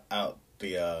spot out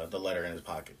the letter in his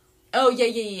pocket. Oh,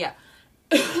 yeah.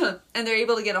 And they're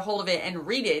able to get a hold of it and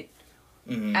read it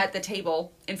at the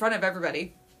table in front of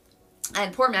everybody.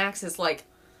 And poor Max is, like,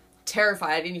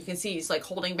 terrified, and you can see he's, like,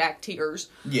 holding back tears.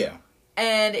 Yeah.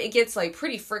 And it gets, like,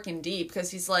 pretty freaking deep, because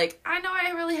he's like, I know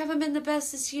I really haven't been the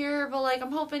best this year, but, like,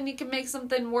 I'm hoping you can make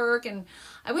something work, and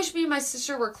I wish me and my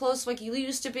sister were close like you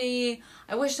used to be.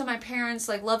 I wish that my parents,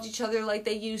 like, loved each other like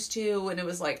they used to, and it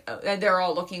was like, and they're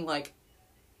all looking like,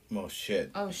 oh,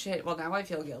 shit. Well, now I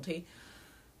feel guilty.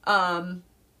 I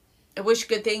wish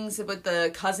good things with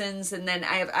the cousins, and then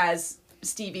as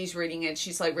Stevie's reading it,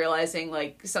 she's, like, realizing,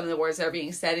 like, some of the words that are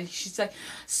being said, and she's like,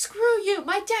 screw you,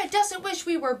 my dad doesn't wish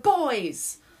we were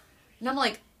boys. And I'm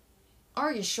like,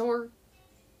 are you sure?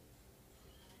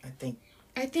 I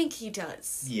think he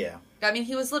does. Yeah. I mean,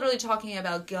 he was literally talking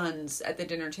about guns at the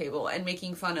dinner table and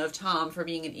making fun of Tom for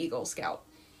being an Eagle Scout.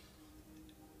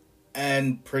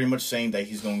 And pretty much saying that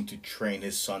he's going to train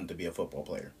his son to be a football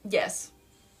player. Yes.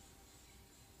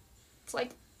 It's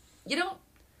like, you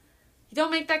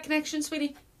don't make that connection,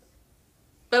 sweetie.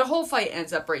 But a whole fight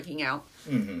ends up breaking out.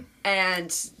 Mm-hmm.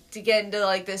 And to get into,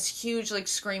 like, this huge, like,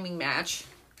 screaming match.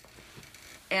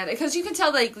 And because you can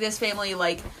tell, like, this family,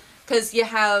 like, because you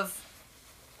have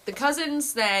the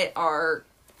cousins that are,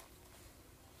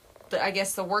 I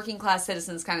guess, the working class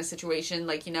citizens kind of situation.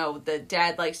 Like, you know, the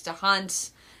dad likes to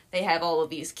hunt. They have all of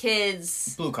these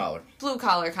kids. Blue collar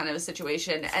kind of a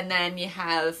situation. And then you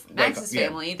have Max's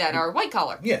family that are white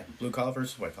collar. Yeah, blue collar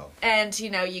versus white collar. And, you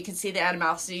know, you can see the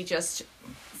animosity just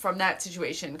from that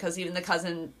situation. Because even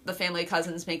the family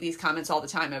cousins make these comments all the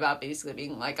time about basically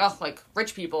being like, oh, like,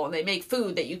 rich people. And they make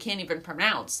food that you can't even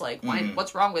pronounce. Like,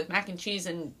 what's wrong with mac and cheese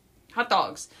and hot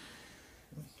dogs?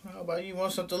 How about you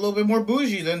want something a little bit more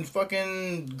bougie than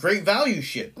fucking great value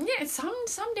shit? Yeah,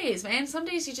 some days, man. Some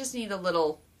days you just need a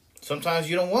little... Sometimes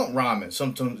you don't want ramen.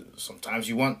 Sometimes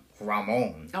you want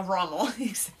Ramon. A Ramon,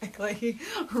 exactly.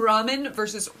 Ramen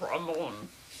versus Ramon.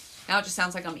 Now it just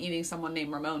sounds like I'm eating someone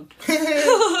named Ramon.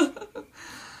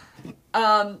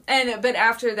 But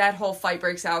after that whole fight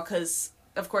breaks out, because,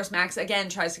 of course, Max again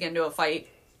tries to get into a fight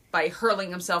by hurling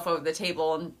himself over the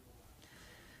table and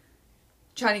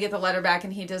trying to get the letter back,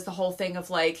 and he does the whole thing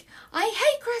of, like, I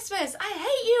hate Christmas! I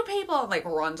hate you people! And, like,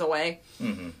 runs away.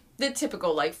 Mm-hmm. The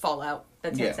typical, like, fallout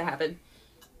that tends to happen.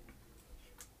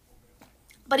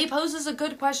 But he poses a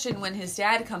good question when his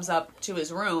dad comes up to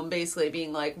his room, basically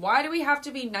being like, why do we have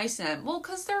to be nice to them? Well,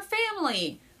 because they're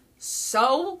family.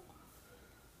 So?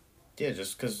 Yeah,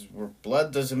 just because we're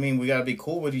blood doesn't mean we gotta be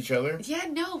cool with each other. Yeah,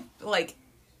 no. Like,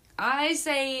 I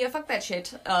say, fuck that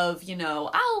shit of, you know,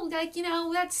 oh, like, you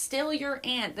know, that's still your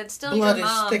aunt. That's still blood your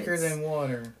mom. Blood is thicker than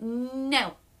water.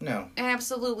 No. No.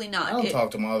 Absolutely not. I don't talk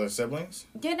to my other siblings.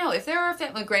 Yeah, no, if there are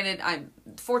family, granted, I'm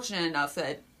fortunate enough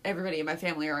that everybody in my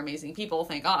family are amazing people,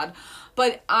 thank God.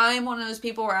 But I'm one of those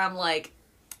people where I'm like,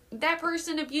 that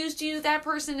person abused you, that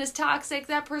person is toxic,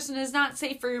 that person is not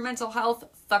safe for your mental health,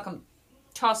 fuck them.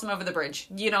 Toss them over the bridge.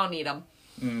 You don't need them.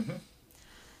 Mm-hmm.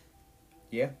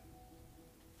 Yeah.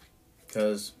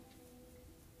 Because,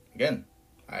 again,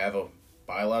 I have a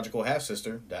biological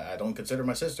half-sister that I don't consider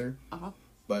my sister. Uh-huh.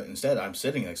 But instead, I'm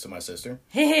sitting next to my sister.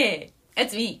 Hey,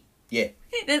 that's me. Yeah.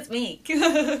 That's me.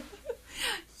 Hell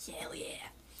yeah.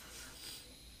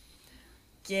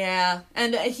 Yeah,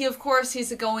 and he, of course,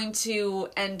 he's going to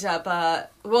end up,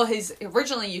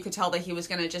 originally you could tell that he was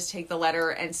going to just take the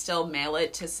letter and still mail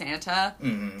it to Santa.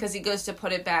 Because he goes to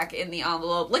put it back in the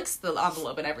envelope, licks the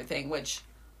envelope and everything, which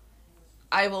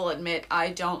I will admit,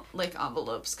 I don't lick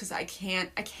envelopes because I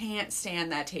can't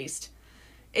stand that taste.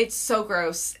 It's so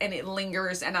gross, and it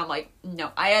lingers, and I'm like,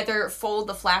 no. I either fold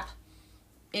the flap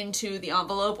into the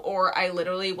envelope, or I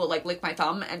literally will, like, lick my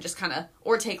thumb and just kind of,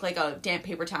 or take, like, a damp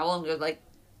paper towel and go, like,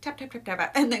 tap, tap, tap, tap,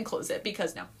 tap, and then close it,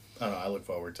 because no. I don't know, I look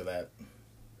forward to that.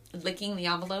 Licking the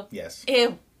envelope? Yes.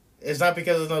 Ew. It's not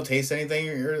because there's no taste anything.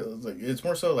 It's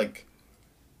more so like,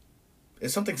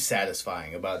 it's something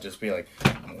satisfying about just being like,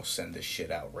 I'm gonna send this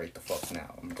shit out right the fuck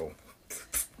now. I'm going.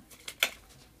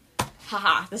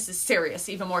 Haha, this is serious.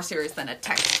 Even more serious than a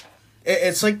text.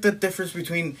 It's like the difference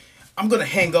between, I'm gonna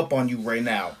hang up on you right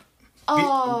now.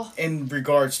 Oh. In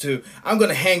regards to, I'm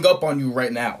gonna hang up on you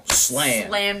right now. Slam.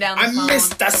 Slam down the phone. I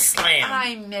missed the slam.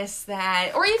 I miss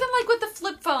that. Or even like with the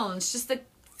flip phones. Just the,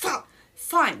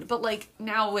 fine. But like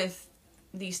now with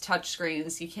these touch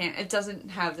screens, you can't, it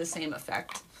doesn't have the same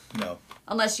effect. No.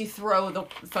 Unless you throw the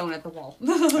phone at the wall.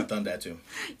 I've done that too.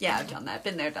 Yeah, I've done that.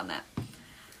 Been there, done that.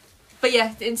 But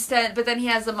yeah, but then he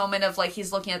has a moment of, like,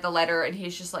 he's looking at the letter, and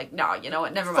he's just like, nah, you know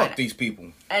what, never mind. Fuck these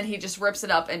people. And he just rips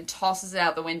it up and tosses it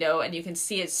out the window, and you can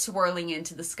see it swirling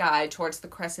into the sky towards the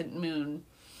crescent moon.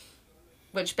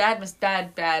 Which, bad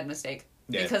mistake.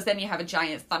 Yeah. Because then you have a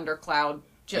giant thundercloud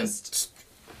just...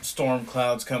 And storm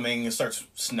clouds coming, it starts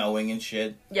snowing and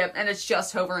shit. Yep, and it's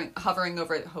just hovering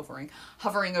over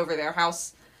their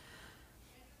house.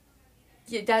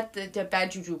 Yeah, the bad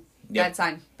juju. Yep.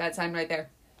 Bad sign right there.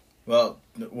 Well,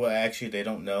 what actually they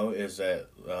don't know is that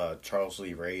Charles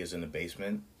Lee Ray is in the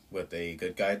basement with a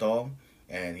good guy doll,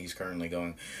 and he's currently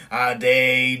going,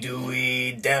 Ade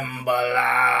Dewey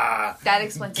Dembala. That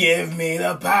explains it. Give me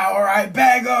the power, I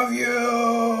beg of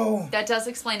you. That does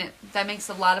explain it. That makes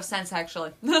a lot of sense,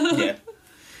 actually. Yeah.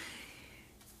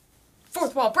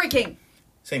 Fourth wall breaking.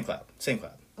 Same cloud.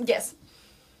 Yes.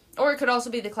 Or it could also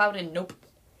be the cloud in Nope.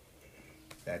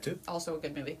 That too. Also a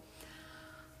good movie.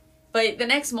 But the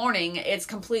next morning, it's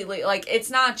completely, like, it's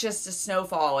not just a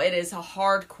snowfall. It is a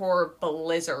hardcore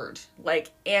blizzard.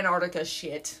 Like, Antarctica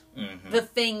shit. Mm-hmm. The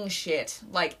Thing shit.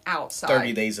 Like, outside.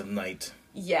 30 days of night.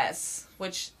 Yes.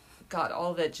 Which, God,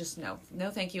 all of it, just no. No,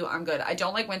 thank you. I'm good. I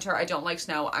don't like winter. I don't like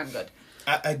snow. I'm good.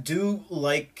 I do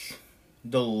like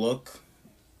the look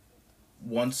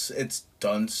once it's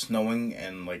done snowing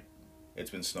and, like, it's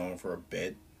been snowing for a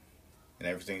bit. And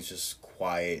everything's just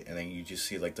quiet, and then you just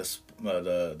see like the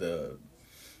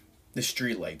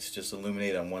street lights just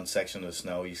illuminate on one section of the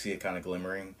snow. You see it kind of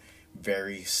glimmering,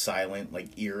 very silent,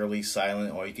 like eerily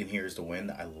silent. All you can hear is the wind.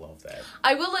 I love that.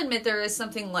 I will admit there is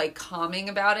something like calming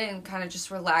about it, and kind of just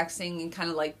relaxing and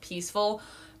kind of like peaceful.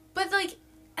 But like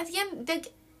at the end, like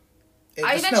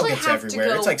I eventually have everywhere.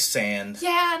 To go. It's like sand.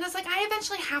 Yeah, and it's like I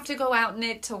eventually have to go out in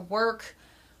it to work,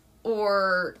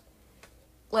 or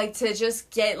like to just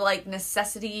get like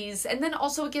necessities. And then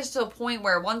also it gets to a point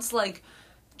where once like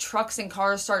trucks and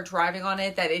cars start driving on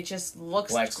it, that it just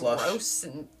looks gross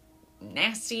and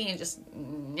nasty and just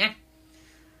nah.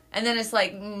 And then it's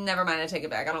like, never mind, I take it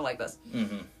back. I don't like this.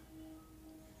 Mm-hmm.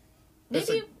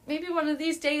 Maybe one of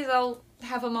these days I'll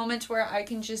have a moment where I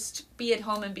can just be at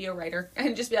home and be a writer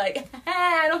and just be like,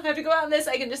 I don't have to go out in this.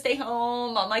 I can just stay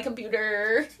home on my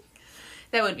computer.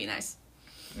 That would be nice.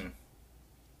 Mm.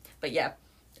 But yeah.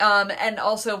 And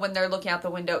also when they're looking out the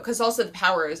window, because also the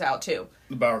power is out too.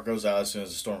 The power goes out as soon as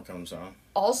the storm comes on.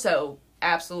 Also,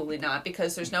 absolutely not,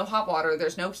 because there's no hot water,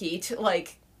 there's no heat.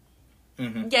 Like,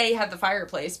 yeah, you have the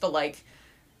fireplace, but like,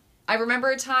 I remember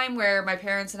a time where my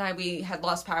parents and we had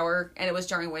lost power, and it was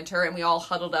during winter, and we all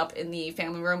huddled up in the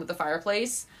family room with the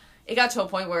fireplace. It got to a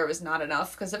point where it was not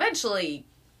enough, because eventually,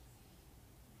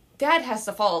 Dad has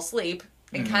to fall asleep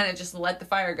and kind of just let the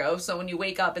fire go. So when you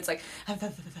wake up, it's like...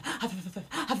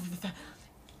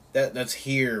 That's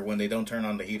here when they don't turn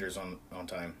on the heaters on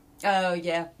time. Oh,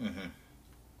 yeah. Mm-hmm.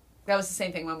 That was the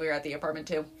same thing when we were at the apartment,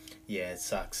 too. Yeah, it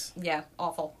sucks. Yeah,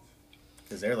 awful.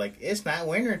 Because they're like, it's not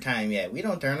winter time yet. We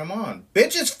don't turn them on.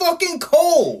 Bitch, it's fucking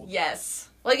cold! Yes.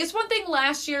 Like, it's one thing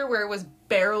last year where it was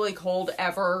barely cold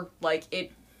ever. Like,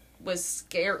 it was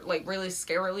really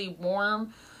scarily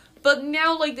warm. But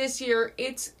now, like, this year,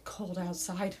 it's cold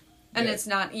outside. And it's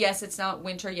not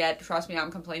winter yet. Trust me,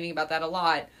 I'm complaining about that a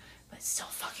lot. But it's still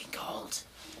fucking cold.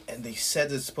 And they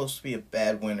said it's supposed to be a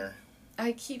bad winter.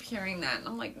 I keep hearing that. And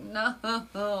I'm like, no.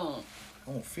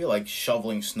 I don't feel like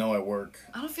shoveling snow at work.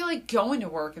 I don't feel like going to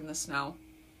work in the snow.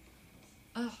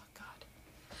 Oh, God.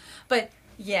 But,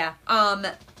 yeah.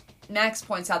 Max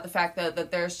points out the fact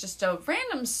that there's just a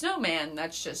random snowman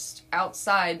that's just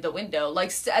outside the window.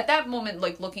 Like, at that moment,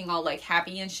 like, looking all, like,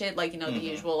 happy and shit. Like, you know, the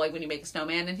usual, like, when you make a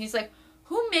snowman. And he's like,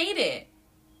 who made it?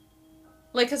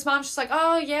 Like, his mom's just like,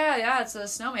 oh, yeah, it's a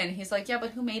snowman. And he's like, yeah,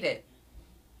 but who made it?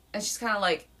 And she's kind of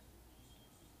like,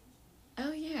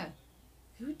 oh, yeah.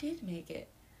 Who did make it?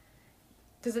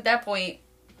 Because at that point,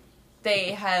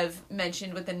 they have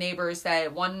mentioned with the neighbors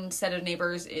that one set of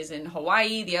neighbors is in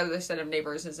Hawaii, the other set of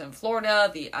neighbors is in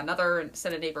Florida, another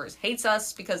set of neighbors hates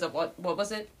us because of what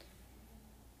was it?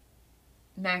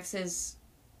 Max's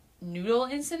noodle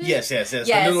incident? Yes. The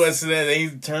noodle incident, he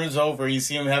turns over, you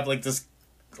see him have, like, this,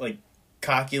 like,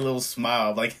 cocky little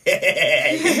smile, like,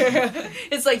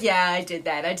 It's like, yeah, I did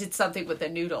that. I did something with the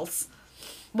noodles.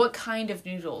 What kind of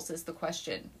noodles is the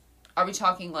question? Are we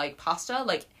talking, like, pasta?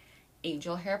 Like,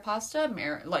 angel hair pasta?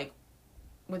 Like,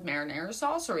 with marinara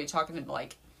sauce? Or are we talking,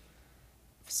 like,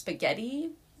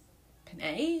 spaghetti?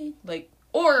 Penne? Like,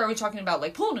 or are we talking about,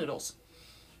 like, pool noodles?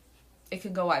 It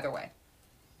can go either way.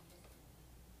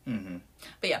 Mm-hmm.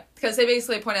 But yeah, because they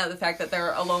basically point out the fact that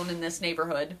they're alone in this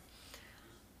neighborhood.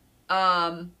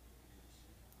 And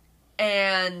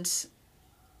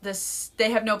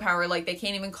they have no power, like, they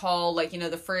can't even call, like,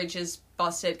 the fridge is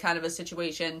busted kind of a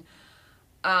situation.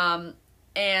 And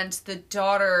the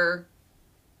daughter,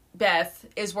 Beth,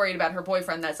 is worried about her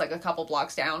boyfriend that's, like, a couple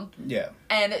blocks down. Yeah.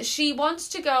 And she wants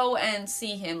to go and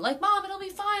see him, like, Mom, it'll be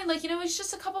fine, like, it's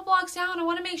just a couple blocks down, I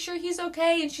want to make sure he's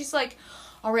okay. And she's like,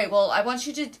 all right, well, I want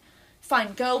you to,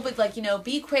 fine, go, but, like,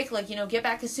 be quick, like, get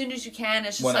back as soon as you can.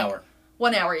 It's just 1 like, hour.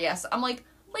 1 hour, yes. I'm like,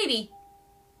 lady,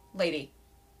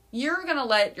 you're gonna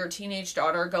let your teenage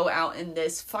daughter go out in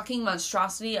this fucking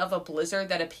monstrosity of a blizzard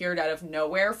that appeared out of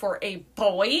nowhere for a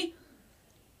boy?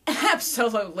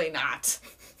 Absolutely not.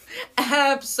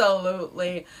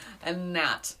 Absolutely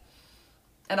not.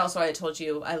 And also, I told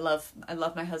you, I love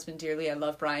my husband dearly. I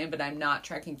love Brian, but I'm not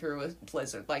trekking through a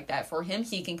blizzard like that for him.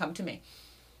 He can come to me.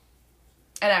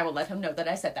 And I will let him know that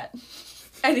I said that.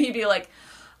 And he'd be like,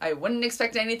 I wouldn't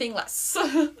expect anything less.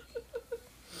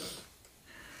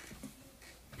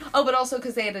 Oh, but also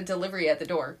because they had a delivery at the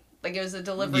door. Like, it was a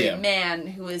delivery man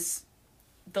who was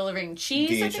delivering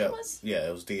cheese, DHL. I think it was? Yeah,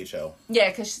 it was DHL. Yeah,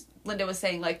 because Linda was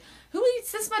saying, like, who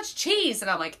eats this much cheese? And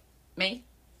I'm like, me?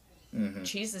 Mm-hmm.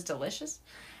 Cheese is delicious.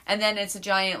 And then it's a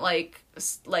giant, like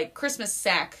Christmas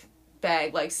sack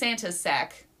bag, like Santa's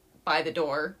sack by the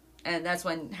door. And that's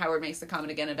when Howard makes the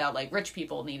comment again about, like, rich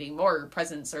people needing more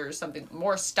presents or something,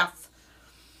 more stuff.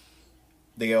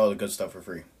 They get all the good stuff for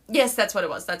free. Yes, that's what it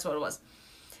was.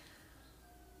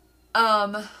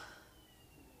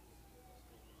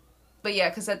 But yeah,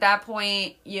 because at that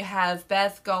point, you have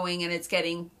Beth going, and it's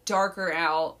getting darker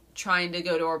out, trying to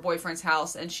go to her boyfriend's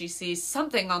house, and she sees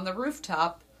something on the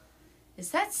rooftop.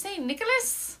 Is that St.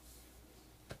 Nicholas?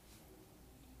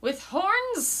 With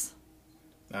horns?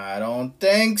 I don't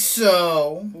think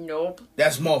so. Nope.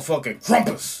 That's motherfucking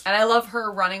Krampus. And I love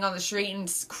her running on the street and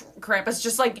Krampus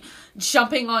just, like,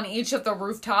 jumping on each of the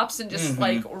rooftops and just,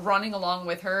 like, running along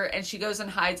with her. And she goes and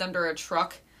hides under a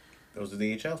truck. That was the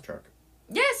DHL truck.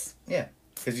 Yes. Yeah.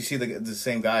 Because you see the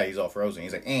same guy, he's all frozen.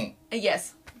 He's like, eh.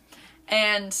 Yes.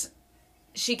 And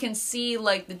she can see,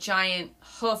 like, the giant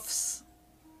hoofs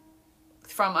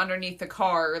from underneath the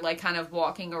car, like, kind of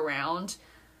walking around.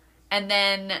 And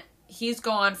then he's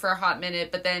gone for a hot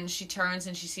minute, but then she turns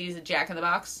and she sees a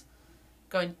Jack-in-the-Box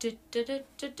going...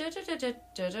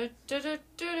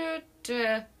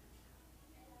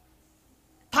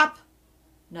 Pop!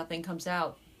 Nothing comes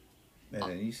out. And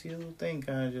then you see a little thing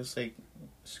kind of just, like,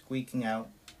 squeaking out.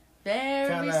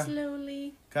 Very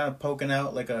slowly. Kind of poking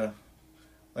out like a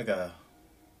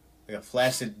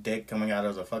flaccid dick coming out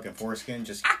of the fucking foreskin.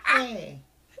 Just, hey.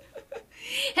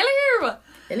 Hello!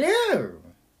 Hello!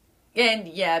 And,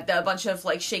 yeah, a bunch of,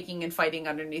 like, shaking and fighting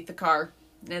underneath the car.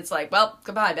 And it's like, well,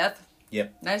 goodbye, Beth.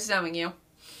 Yep. Nice knowing you.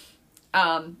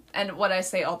 And what I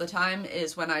say all the time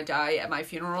is when I die at my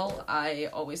funeral, I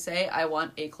always say I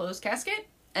want a closed casket.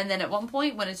 And then at one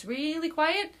point, when it's really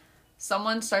quiet,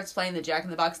 someone starts playing the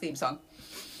Jack-in-the-Box theme song.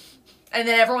 And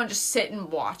then everyone just sit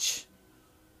and watch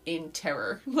in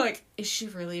terror. Like, is she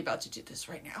really about to do this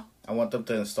right now? I want them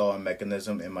to install a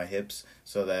mechanism in my hips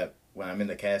so that when I'm in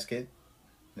the casket,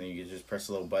 then you can just press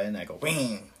a little button and I go,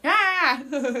 wing! Ah!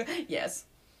 Yes.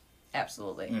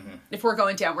 Absolutely. Mm-hmm. If we're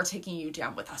going down, we're taking you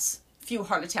down with us. A few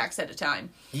heart attacks at a time.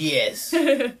 Yes!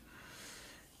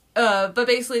 But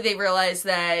basically they realize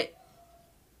that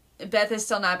Beth is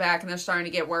still not back and they're starting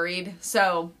to get worried.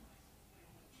 So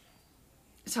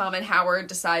Tom and Howard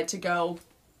decide to go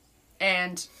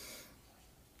and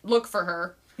look for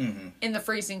her in the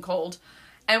freezing cold.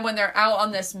 And when they're out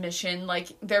on this mission, like,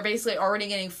 they're basically already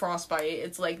getting frostbite.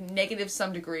 It's like negative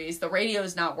some degrees. The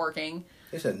radio's not working.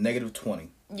 They said negative 20.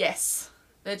 Yes.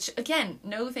 Which, again,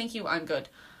 no thank you, I'm good.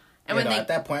 And when at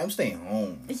that point, I'm staying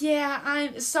home. Yeah,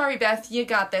 I'm sorry, Beth. You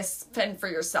got this. Fend for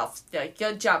yourself. Yeah,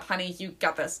 good job, honey. You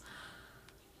got this.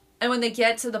 And when they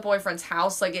get to the boyfriend's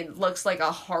house, like, it looks like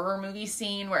a horror movie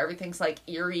scene where everything's, like,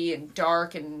 eerie and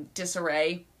dark and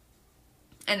disarray.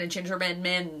 and a gingerbread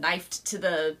man knifed to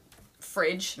the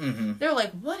fridge. Mm-hmm. They're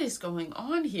like, what is going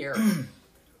on here?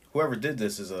 Whoever did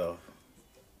this is a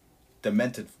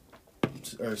demented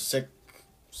or sick,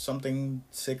 something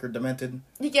sick or demented.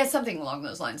 Yeah, something along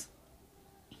those lines.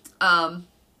 But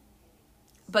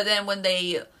then when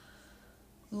they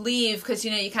leave, because,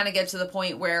 you know, you kind of get to the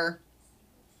point where,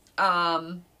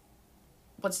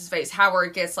 what's his face?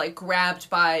 Howard gets, like, grabbed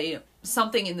by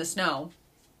something in the snow.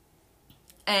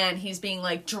 And he's being,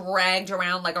 like, dragged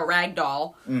around like a rag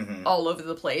doll all over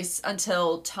the place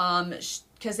until Tom,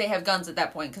 because they have guns at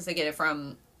that point, because they get it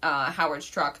from Howard's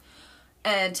truck.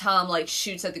 And Tom, like,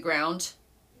 shoots at the ground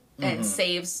and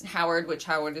saves Howard, which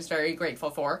Howard is very grateful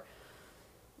for.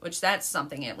 Which, that's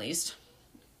something, at least.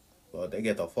 Well, they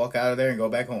get the fuck out of there and go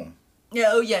back home. Yeah,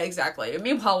 oh, yeah, exactly. And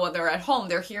meanwhile, when they're at home,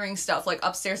 they're hearing stuff, like,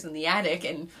 upstairs in the attic.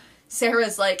 And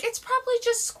Sarah's like, it's probably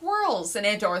just squirrels. And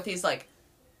Aunt Dorothy's like...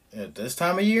 At this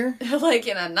time of year? Like,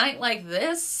 in a night like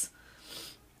this?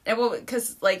 And well,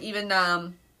 because, like, even,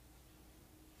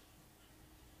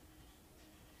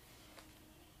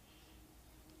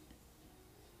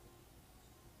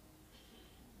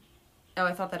 Oh,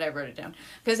 I thought that I wrote it down.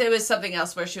 Because it was something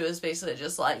else where she was basically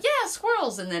just like, yeah,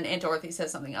 squirrels. And then Aunt Dorothy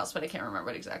says something else, but I can't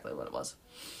remember exactly what it was.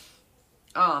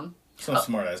 Some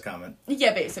smart-ass comment.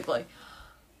 Yeah, basically.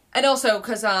 And also,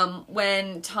 because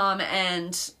when Tom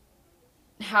and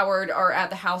Howard are at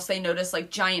the house, they notice,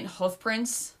 like, giant hoof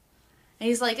prints. And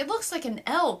he's like, it looks like an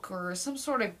elk or some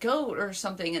sort of goat or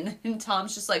something. And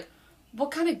Tom's just like, what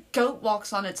kind of goat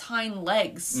walks on its hind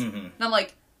legs? And I'm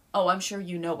like, oh, I'm sure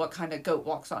you know what kind of goat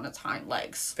walks on its hind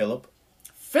legs. Philip.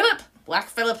 Black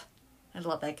Philip. I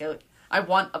love that goat. I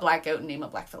want a black goat and name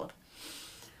it Black Philip.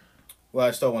 Well,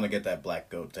 I still want to get that black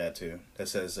goat tattoo that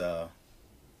says,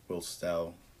 "Willst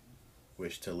thou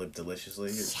wish to live deliciously?"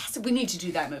 Yes, we need to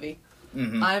do that movie.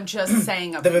 I'm just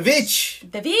saying. The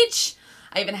Vivitch! The Vivitch!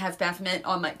 I even have Baphomet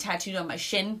tattooed on my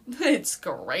shin. It's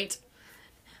great.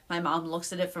 My mom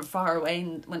looks at it from far away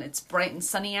and when it's bright and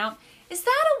sunny out. Is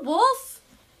that a wolf?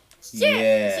 Yeah.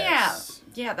 Yes.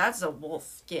 Yeah, that's a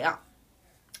wolf. Yeah.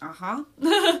 Uh-huh.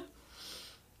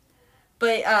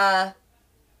 But,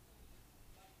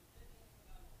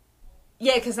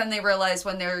 yeah, because then they realize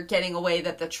when they're getting away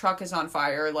that the truck is on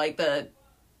fire, like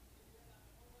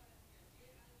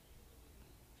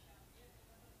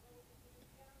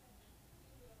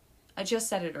I just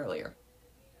said it earlier.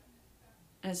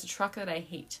 And it's a truck that I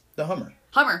hate. The Hummer.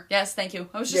 Hummer, yes, thank you.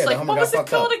 I was just like, what was it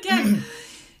called again?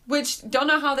 Which, don't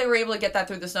know how they were able to get that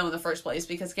through the snow in the first place.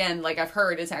 Because, again, like I've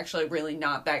heard, it's actually really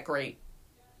not that great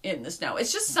in the snow.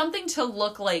 It's just something to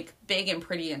look, like, big and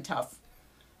pretty and tough.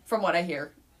 From what I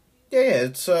hear. Yeah,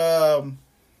 it's a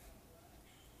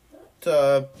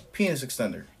penis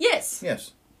extender. Yes.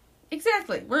 Yes.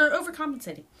 Exactly. We're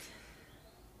overcompensating.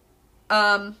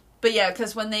 But yeah,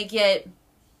 because when they get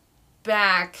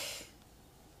back,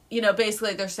 you know,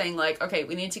 basically they're saying, like, okay,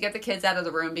 we need to get the kids out of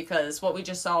the room because what we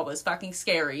just saw was fucking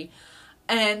scary.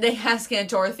 And they ask Aunt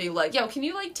Dorothy, like, yo, can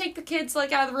you, like, take the kids,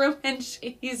 like, out of the room? And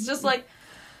he's just like,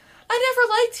 I never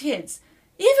liked kids.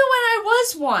 Even when I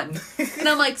was one. And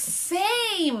I'm like,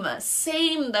 same,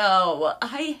 though.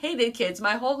 I hated kids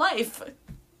my whole life.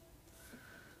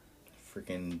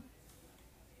 Freaking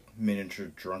miniature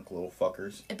drunk little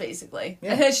fuckers. Basically.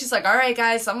 Yeah. And then she's like, alright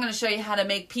guys, I'm going to show you how to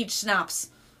make peach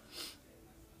schnapps.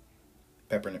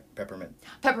 Peppermint.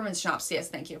 Peppermint schnapps, yes,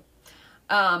 thank you.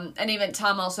 And even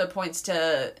Tom also points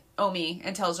to Omi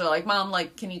and tells her, like, Mom,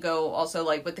 like, can you go also,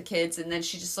 like, with the kids? And then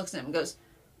she just looks at him and goes,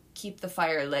 keep the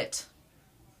fire lit.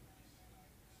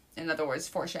 In other words,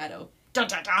 foreshadow. Dun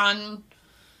dun dun!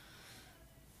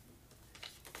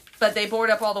 But they board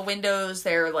up all the windows.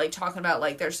 They're, like, talking about,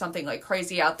 like, there's something, like,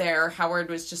 crazy out there. Howard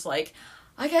was just like,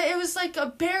 it was, like, a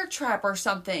bear trap or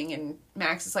something. And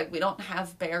Max is like, we don't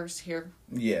have bears here.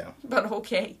 Yeah. But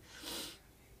okay.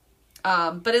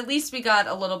 But at least we got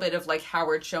a little bit of, like,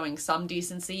 Howard showing some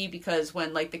decency. Because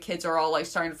when, like, the kids are all, like,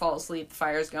 starting to fall asleep, the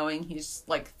fire's going. He's,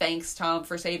 like, thanks Tom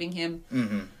for saving him.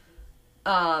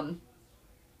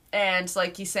 And,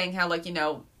 like, he's saying how, like, you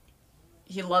know,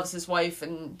 he loves his wife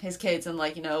and his kids and,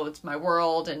 like, you know, it's my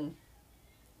world and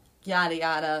yada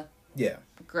yada. Yeah.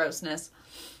 Grossness.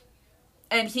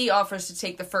 And he offers to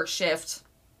take the first shift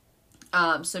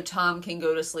so Tom can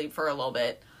go to sleep for a little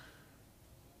bit.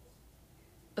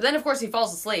 But then, of course, he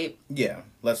falls asleep. Yeah.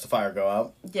 Lets the fire go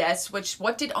out. Yes, which,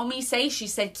 what did Omi say? She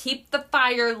said, keep the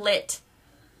fire lit.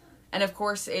 And, of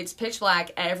course, it's pitch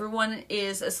black. Everyone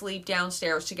is asleep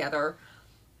downstairs together.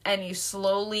 And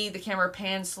the camera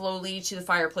pans slowly to the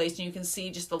fireplace, and you can see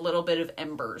just a little bit of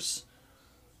embers.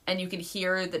 And you can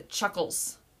hear the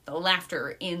chuckles, the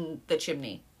laughter in the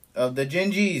chimney. Of the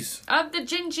gingies. Of the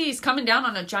gingies coming down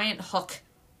on a giant hook.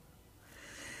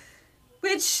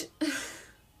 Which,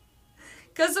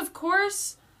 because of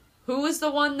course, who is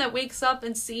the one that wakes up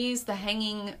and sees the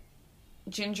hanging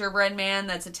gingerbread man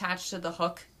that's attached to the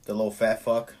hook? The little fat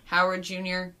fuck. Howard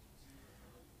Jr.,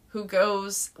 who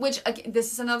goes, which,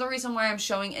 this is another reason why I'm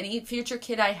showing any future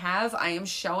kid I have, I am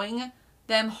showing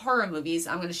them horror movies.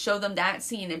 I'm going to show them that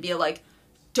scene and be like,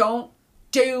 don't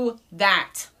do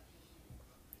that.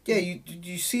 Yeah,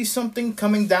 you see something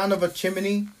coming down of a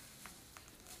chimney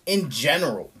in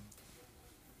general.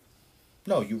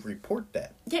 No, you report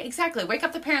that. Yeah, exactly. Wake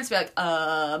up the parents and be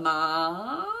like,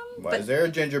 Mom? Why is there a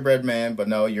gingerbread man? But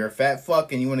no, you're a fat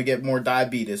fuck and you want to get more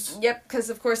diabetes. Yep, because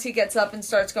of course he gets up and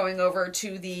starts going over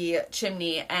to the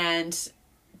chimney and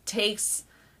takes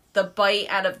the bite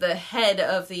out of the head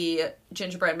of the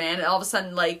gingerbread man. And all of a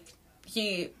sudden, like,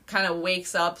 he kind of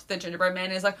wakes up the gingerbread man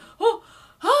and is like,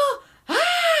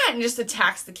 and just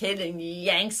attacks the kid and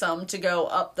yanks him to go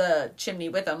up the chimney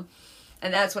with him.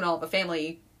 And that's when all the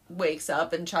family wakes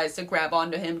up and tries to grab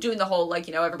onto him, doing the whole, like,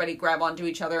 everybody grab onto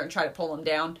each other and try to pull him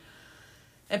down.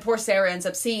 And poor Sarah ends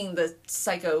up seeing the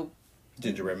psycho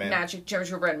gingerbread man. Magic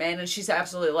gingerbread man, and she's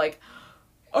absolutely like,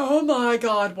 oh my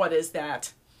god, what is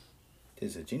that?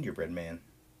 It's a gingerbread man.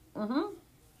 Mm-hmm.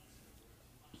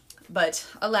 But,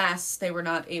 alas, they were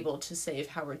not able to save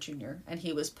Howard Jr., and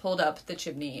he was pulled up the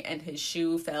chimney, and his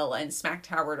shoe fell and smacked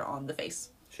Howard on the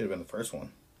face. Should have been the first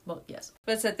one. Well, yes.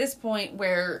 But it's at this point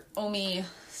where Omi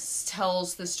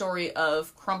tells the story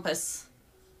of Krampus,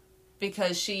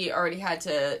 because she already had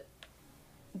to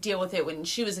deal with it when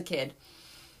she was a kid.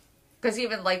 Because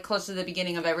even, like, close to the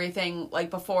beginning of everything, like,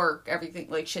 before everything,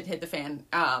 like, shit hit the fan,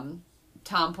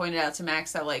 Tom pointed out to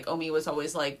Max that, like, Omi was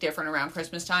always, like, different around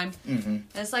Christmas time. Mm-hmm. And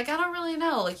it's like, I don't really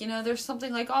know. Like, there's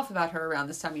something, like, off about her around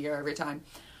this time of year every time.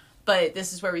 But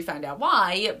this is where we find out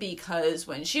why, because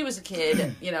when she was a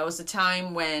kid, it was a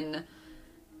time when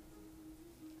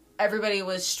everybody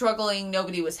was struggling,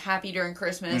 nobody was happy during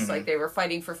Christmas, like, they were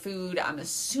fighting for food. I'm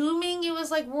assuming it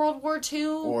was, like, World War II.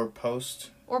 Or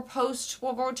post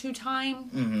World War II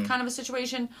time, kind of a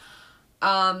situation.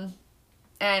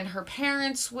 And her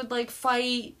parents would, like,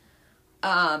 fight,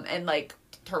 and, like,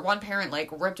 her one parent, like,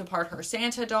 ripped apart her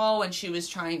Santa doll, and she was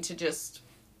trying to just,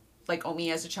 like, Omi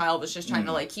as a child was just trying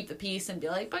to, like, keep the peace and be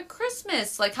like, but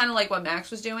Christmas, like, kind of like what Max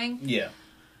was doing. Yeah.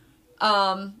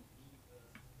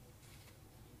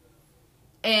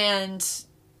 And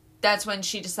that's when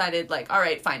she decided, like, all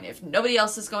right, fine, if nobody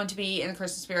else is going to be in the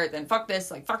Christmas spirit, then fuck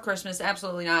this, like, fuck Christmas,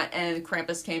 absolutely not. And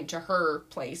Krampus came to her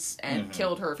place and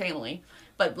killed her family,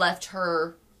 but left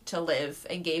her to live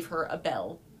and gave her a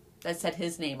bell that said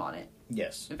his name on it.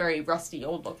 Yes. A very rusty,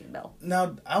 old-looking bell.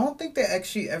 Now, I don't think they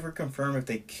actually ever confirm if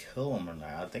they kill him or not.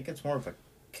 I think it's more of a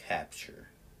capture.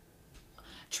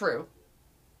 True.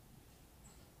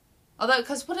 Although,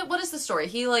 because what is the story?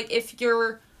 He, like, if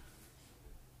you're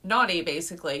naughty,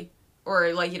 basically,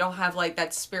 or, like, you don't have, like,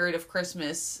 that spirit of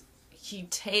Christmas,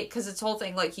 because it's whole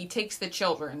thing, like, he takes the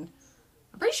children.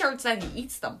 I'm pretty sure it's that he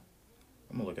eats them.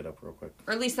 I'm gonna look it up real quick.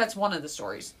 Or at least that's one of the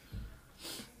stories.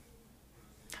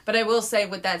 But I will say,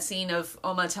 with that scene of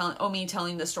Omi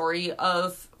telling the story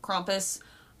of Krampus,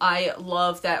 I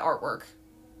love that artwork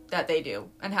that they do.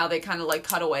 And how they kind of, like,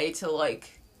 cut away to,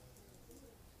 like,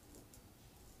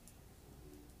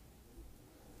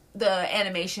 the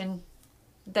animation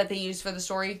that they used for the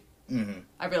story. Mm-hmm.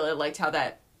 I really liked how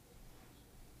that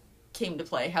came to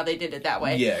play, how they did it that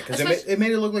way. Yeah, because it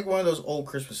made it look like one of those old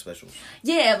Christmas specials.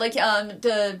 Yeah, like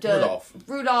the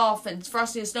Rudolph and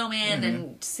Frosty the Snowman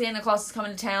and Santa Claus is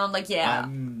coming to town. Like, yeah,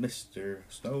 I'm Mr.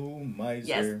 Snow Miser.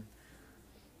 Yes,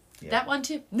 yeah. That one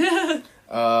too.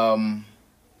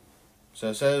 So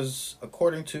it says,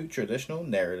 according to traditional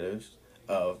narratives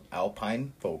of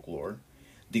Alpine folklore,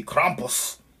 the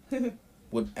Krampus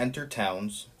would enter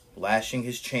towns, lashing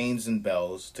his chains and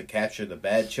bells to capture the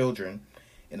bad children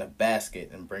in a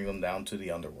basket and bring them down to the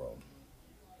underworld.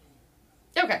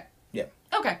 Okay. Yeah.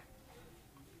 Okay.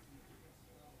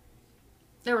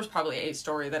 There was probably a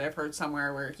story that I've heard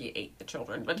somewhere where he ate the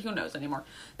children, but who knows anymore.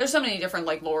 There's so many different,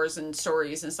 like, lores and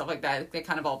stories and stuff like that. They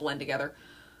kind of all blend together.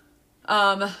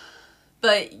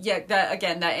 But yeah, that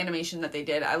animation that they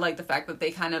did, I like the fact that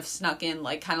they kind of snuck in,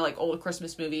 like, kind of like old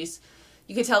Christmas movies.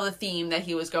 You could tell the theme that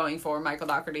he was going for, Michael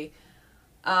Dougherty.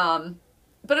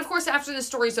 But of course, after the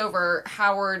story's over,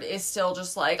 Howard is still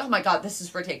just like, oh my god, this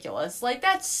is ridiculous. Like,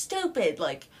 that's stupid.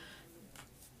 Like,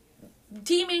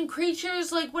 demon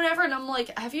creatures, like, whatever. And I'm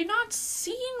like, have you not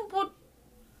seen what...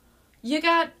 You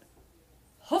got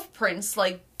hoof prints,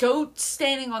 like, goats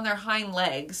standing on their hind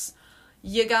legs.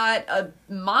 You got a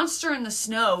monster in the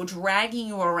snow dragging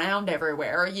you around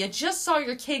everywhere. You just saw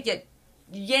your kid get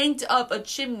yanked up a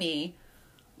chimney.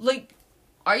 Like,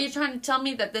 are you trying to tell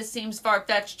me that this seems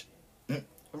far-fetched?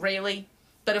 Really?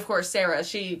 But of course, Sarah,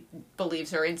 she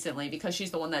believes her instantly because she's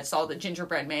the one that saw the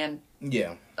gingerbread man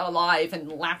alive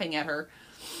and laughing at her.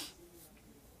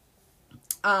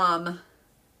 But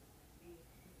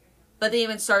they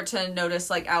even start to notice,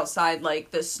 like, outside,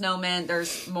 like, the snowmen.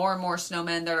 There's more and more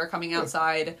snowmen that are coming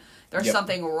outside. There's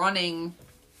something running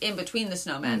in between the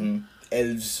snowmen.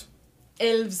 Elves.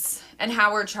 And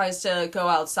Howard tries to go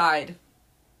outside.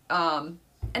 Are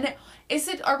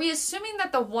we assuming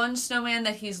that the one snowman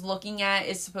that he's looking at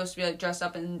is supposed to be, like, dressed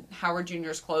up in Howard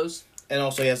Jr.'s clothes? And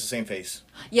also he has the same face.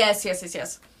 Yes.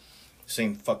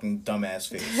 Same fucking dumbass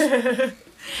face.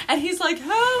 And he's like,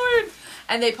 Howard!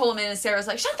 And they pull him in and Sarah's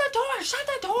like, shut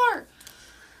the door!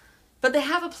 But they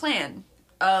have a plan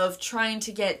of trying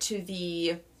to get to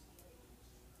the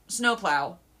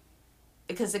snowplow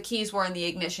because the keys were in the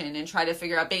ignition and try to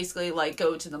figure out basically, like,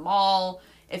 go to the mall.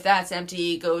 If that's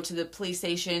empty, go to the police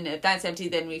station. If that's empty,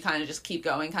 then we kind of just keep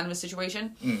going kind of a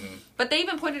situation. But they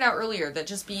even pointed out earlier that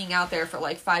just being out there for,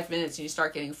 like, 5 minutes and you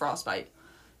start getting frostbite.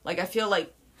 Like, I feel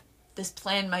like this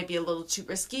plan might be a little too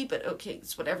risky, but okay,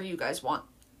 it's whatever you guys want.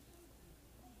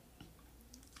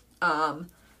 Oh,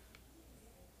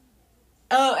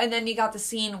 and then you got the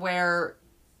scene where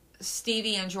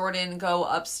Stevie and Jordan go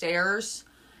upstairs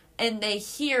and they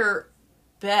hear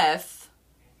Beth,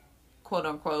 quote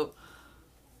unquote,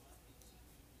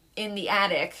 in the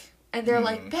attic. And they're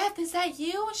like, Beth, is that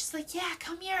you? And she's like, yeah,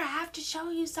 come here. I have to show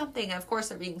you something. And of course,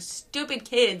 they're being stupid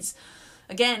kids.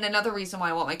 Again, another reason why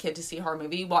I want my kid to see a horror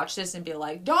movie. Watch this and be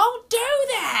like, don't do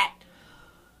that!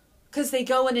 Because they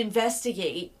go and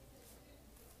investigate.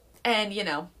 And, you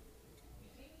know,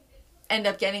 end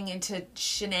up getting into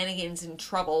shenanigans and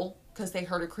trouble. Because they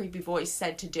heard a creepy voice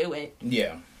said to do it.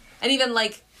 Yeah. And even,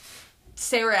 like,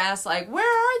 Sarah asks, like, where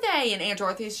are they? And Aunt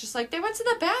Dorothy's just like, they went to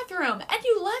the bathroom. And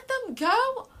you let them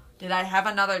go? Did I have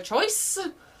another choice?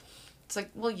 It's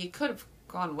like, well, you could have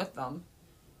gone with them.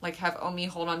 Like, have Omi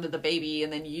hold on to the baby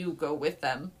and then you go with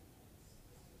them.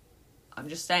 I'm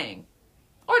just saying.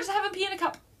 Or just have him pee in a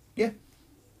cup. Yeah.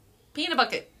 Pee in a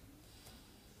bucket.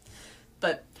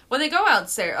 But when they go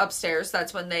upstairs,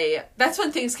 that's when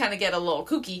things kind of get a little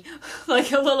kooky.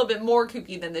 Like, a little bit more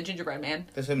kooky than the gingerbread man.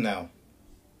 That's him now.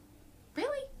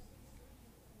 Really?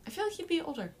 I feel like he'd be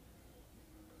older.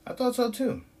 I thought so,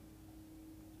 too.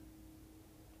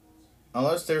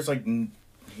 Unless there's, like,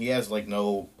 he has, like,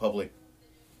 no public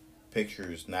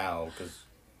pictures now, because...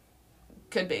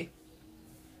 Could be.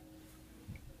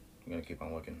 I'm gonna keep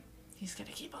on looking. He's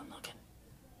gonna keep on looking.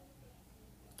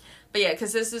 But yeah,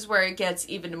 because this is where it gets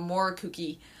even more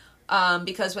kooky.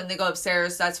 Because when they go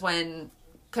upstairs, that's when...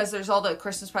 Because there's all the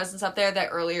Christmas presents up there that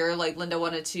earlier, like, Linda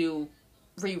wanted to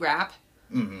rewrap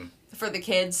for the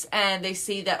kids. And they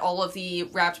see that all of the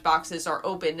wrapped boxes are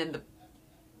open and the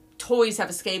toys have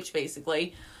escaped,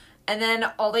 basically. And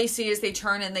then all they see is they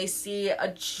turn and they see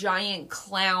a giant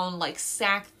clown, like,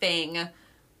 sack thing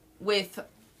with...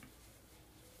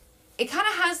 It kind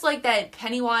of has, like, that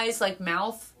Pennywise, like,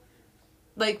 mouth.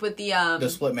 Like, with the... The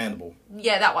split mandible.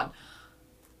 Yeah, that one.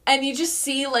 And you just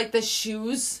see, like, the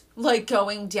shoes, like,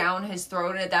 going down his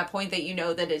throat. And at that point that you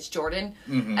know that it's Jordan.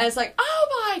 And it's like,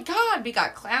 oh my god, we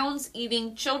got clowns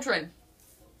eating children.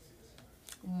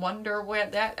 Wonder where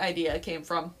that idea came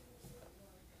from.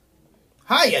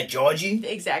 Hiya, Georgie.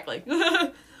 Exactly.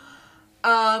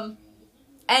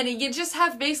 And you just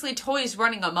have basically toys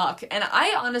running amok. And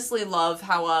I honestly love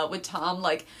how, with Tom,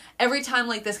 like, every time,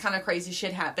 like, this kind of crazy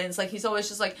shit happens, like, he's always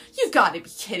just like, you've got to be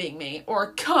kidding me.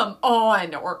 Or, come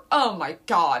on. Or, oh my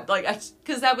god. Like,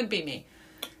 because that would be me.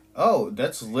 Oh,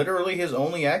 that's literally his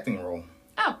only acting role.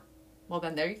 Oh. Well,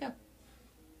 then there you go.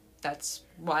 That's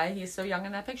why he's so young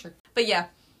in that picture. But yeah.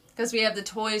 Because we have the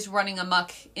toys running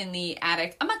amok in the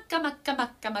attic. Amok.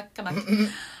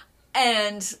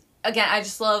 And, again, I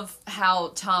just love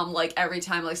how Tom, like, every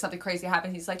time, like, something crazy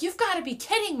happens, he's like, you've got to be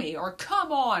kidding me, or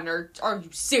come on, or are you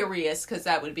serious? Because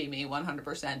that would be me,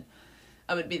 100%.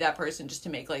 I would be that person just to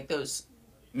make, like, those,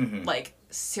 like,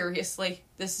 seriously,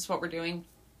 this is what we're doing.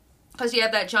 Because you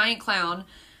have that giant clown,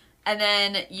 and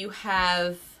then you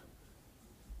have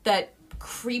that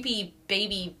creepy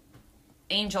baby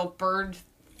angel bird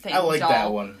thing. I like doll.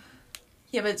 that one.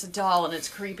 Yeah, but it's a doll and it's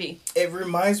creepy. It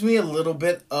reminds me a little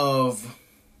bit of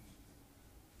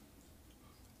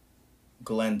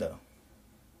Glenda.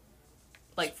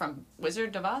 Like from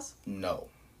Wizard of Oz? No.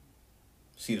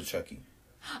 Seed of Chucky.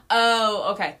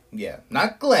 Oh, okay. Yeah.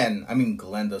 Not Glenn. I mean,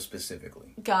 Glenda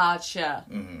specifically. Gotcha.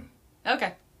 Mm-hmm.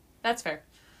 Okay. That's fair.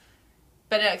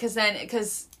 But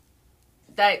because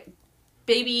that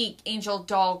baby angel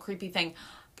doll creepy thing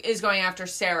is going after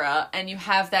Sarah, and you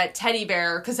have that teddy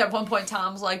bear, because at one point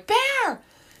Tom's like, bear!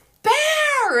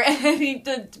 And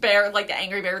the bear, like the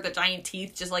angry bear with the giant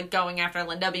teeth, just like going after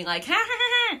Linda, being like, ha ha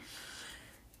ha.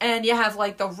 And you have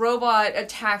like the robot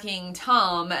attacking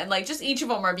Tom, and like just each of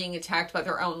them are being attacked by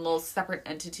their own little separate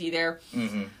entity there.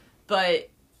 Mm-hmm. But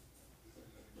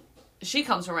she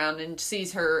comes around and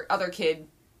sees her other kid,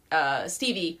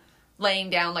 Stevie, laying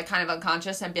down like kind of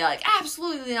unconscious, and be like,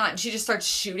 absolutely not. And she just starts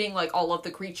shooting like all of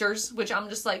the creatures, which I'm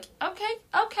just like, okay,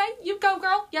 you go,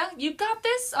 girl. Yeah, you got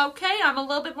this. Okay, I'm a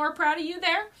little bit more proud of you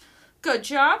there. Good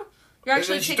job. You're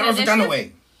actually she taking throws the gun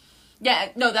away. Yeah,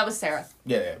 no, that was Sarah.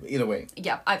 Yeah, either way.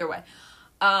 Yeah, either way.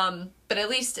 But at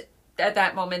least at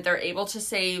that moment, they're able to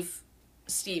save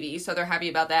Stevie, so they're happy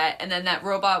about that. And then that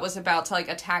robot was about to like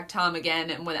attack Tom again,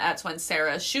 and that's when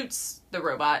Sarah shoots the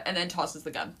robot and then tosses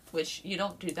the gun, which you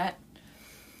don't do that.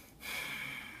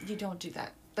 You don't do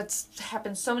that. That's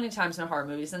happened so many times in horror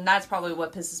movies, and that's probably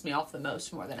what pisses me off the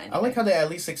most, more than anything. I like how they at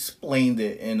least explained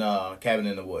it in Cabin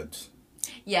in the Woods.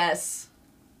 Yes.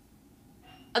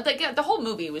 The whole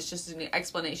movie was just an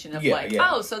explanation of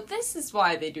oh, so this is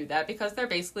why they do that, because they're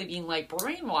basically being like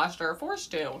brainwashed or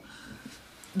forced to.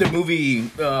 The movie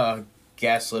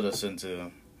gaslit us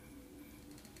into,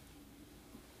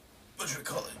 what should we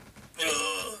call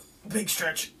it? Big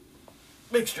stretch.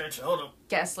 Hold on.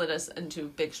 Gaslit us into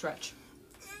big stretch.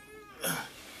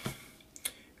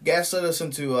 Gaslit us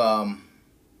into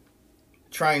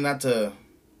trying not to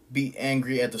be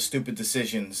angry at the stupid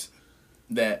decisions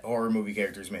that horror movie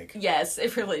characters make. Yes,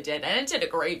 it really did. And it did a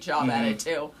great job at it,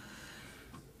 too.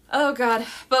 Oh, God.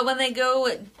 But when they go...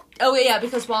 Oh, yeah,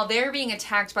 because while they're being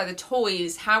attacked by the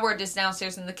toys, Howard is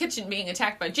downstairs in the kitchen being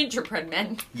attacked by gingerbread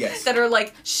men. Yes. That are,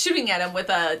 like, shooting at him with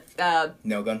a...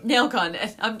 nail gun.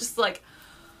 And I'm just like,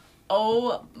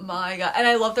 oh, my God. And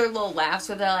I love their little laughs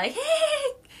where they're like,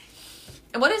 hey!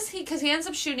 And what is he... Because he ends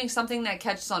up shooting something that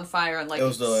catches on fire and, like... It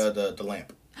was the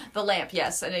lamp. The lamp,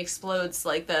 yes, and it explodes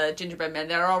like the gingerbread men.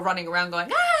 They're all running around going,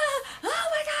 ah! Oh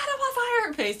my God, I'm on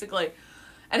fire, basically.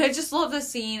 And I just love the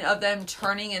scene of them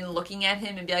turning and looking at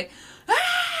him and be like,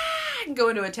 ah! And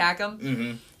going to attack him.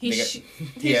 Mm-hmm. He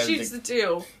shoots the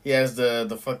two. He has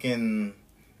the fucking,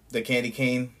 the candy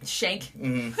cane. Shank.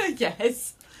 Mm-hmm.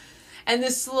 Yes. And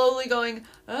this slowly going,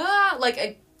 ah!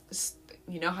 Like,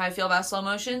 you know how I feel about slow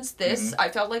motions? This, I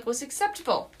felt like was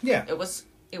acceptable. Yeah.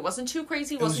 It wasn't too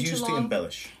crazy, it was wasn't too long. It was used to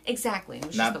embellish. Exactly. It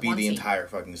was not just be the scene. entire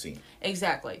fucking scene.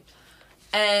 Exactly.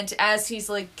 And as he's,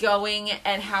 like, going,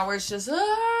 and Howard's just,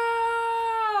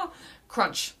 ah!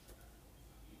 Crunch.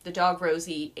 The dog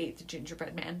Rosie ate the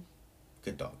gingerbread man.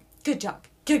 Good dog. Good dog.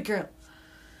 Good girl.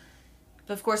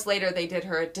 But, of course, later they did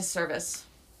her a disservice.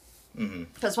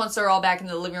 Because once they're all back in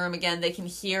the living room again, they can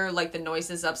hear, like, the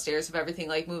noises upstairs of everything,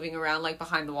 like, moving around, like,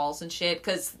 behind the walls and shit.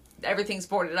 Because everything's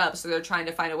boarded up, so they're trying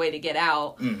to find a way to get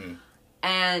out.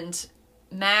 And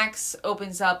Max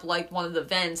opens up, like, one of the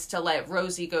vents to let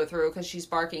Rosie go through, because she's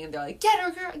barking, and they're like, get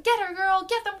her, girl,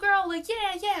 get them, girl, like,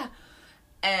 yeah.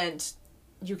 And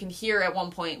you can hear at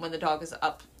one point when the dog is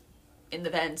up in the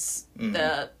vents,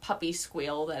 the puppy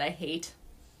squeal that I hate.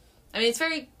 I mean, it's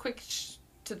very quick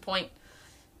to the point,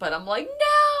 but I'm like,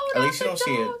 no, at least you don't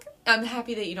see it. I'm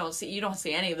happy that you don't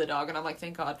see any of the dog, and I'm like,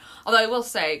 thank God. Although I will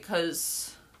say,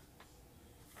 because...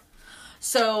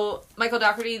 So, Michael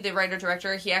Dougherty, the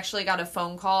writer-director, he actually got a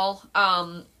phone call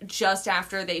just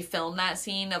after they filmed that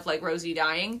scene of, like, Rosie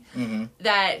dying,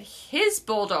 that his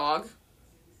bulldog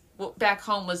back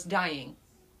home was dying.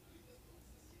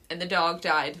 And the dog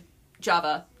died.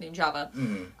 Named Java,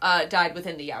 died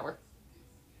within the hour.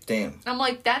 Damn. I'm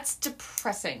like, that's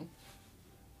depressing.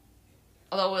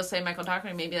 Although I will say, Michael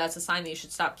Dougherty, maybe that's a sign that you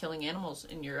should stop killing animals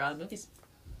in your movies.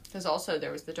 Because also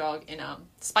there was the dog in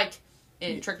Spike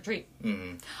in Trick or Treat.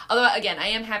 Although, again, I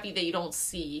am happy that you don't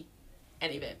see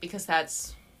any of it. Because I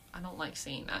don't like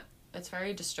seeing that. It's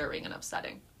very disturbing and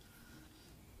upsetting.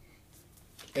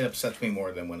 It upsets me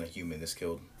more than when a human is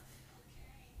killed.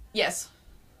 Yes.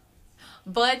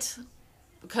 But,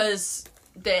 because...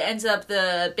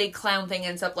 the big clown thing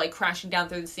ends up, like, crashing down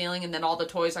through the ceiling, and then all the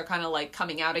toys are kind of, like,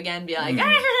 coming out again, be like,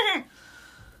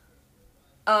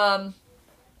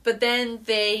 but then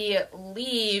they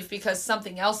leave because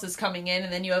something else is coming in,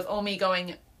 and then you have Omi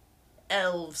going,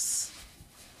 elves.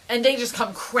 And they just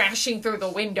come crashing through the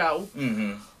window.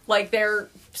 Like, they're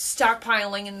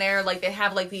stockpiling in there, like, they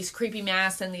have, like, these creepy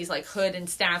masks and these, like, hood and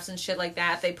staffs and shit like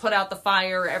that. They put out the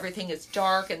fire, everything is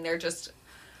dark, and they're just...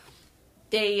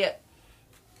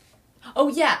 Oh,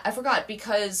 yeah, I forgot,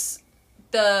 because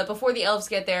before the elves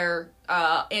get there,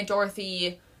 Aunt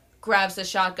Dorothy grabs the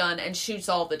shotgun and shoots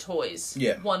all the toys.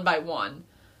 Yeah. One by one.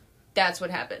 That's what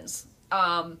happens.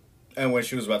 And when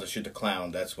she was about to shoot the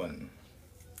clown, that's when...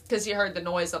 Because you heard the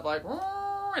noise of like...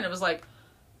 And it was like,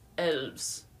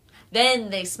 elves. Then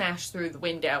they smashed through the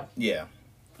window. Yeah.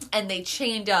 And they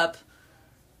chained up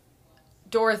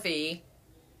Dorothy.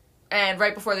 And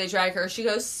right before they drag her, she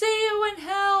goes, "See you in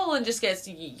hell!" And just gets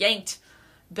yanked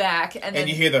back. And then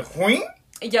you hear the whing?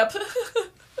 Yep.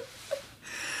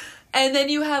 And then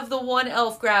you have the one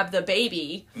elf grab the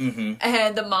baby. Mm-hmm.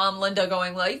 And the mom, Linda,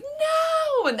 going like,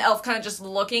 "No!" And the elf kind of just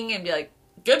looking and be like,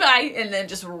 "Goodbye!" And then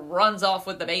just runs off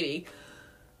with the baby.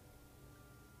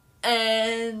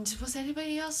 And was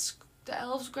anybody else the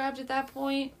elves grabbed at that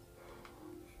point?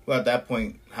 Well, at that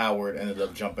point, Howard ended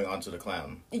up jumping onto the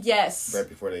clown. Yes. Right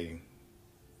before they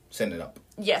sent it up.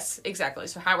 Yes, exactly.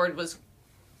 So Howard was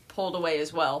pulled away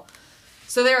as well.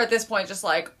 So they're at this point just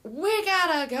like, we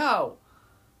gotta go.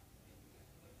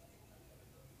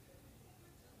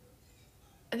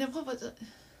 And then what was it?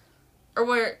 Or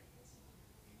where...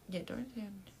 Yeah, Dorothy.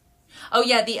 Oh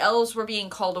yeah, the elves were being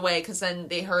called away because then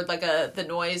they heard like the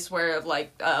noise where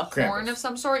like a horn of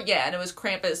some sort. Yeah, and it was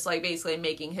Krampus like basically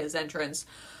making his entrance.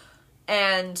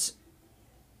 And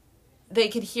they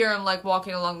could hear him like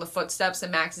walking along the footsteps,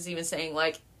 and Max is even saying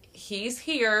like, he's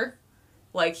here.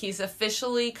 Like, he's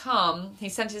officially come. He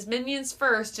sent his minions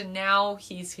first, and now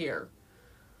he's here.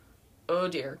 Oh,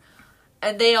 dear.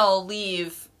 And they all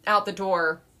leave out the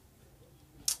door.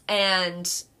 And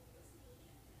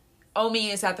Omi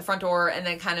is at the front door, and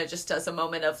then kind of just does a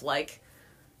moment of, like,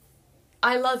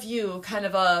 I love you, kind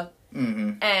of a...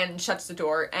 Mm-hmm. And shuts the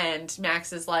door, and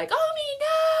Max is like,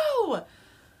 Omi, no!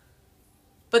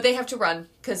 But they have to run,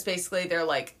 because basically they're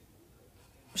like,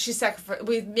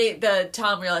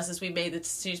 Tom realizes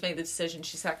she's made the decision,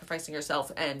 she's sacrificing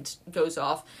herself, and goes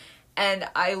off. And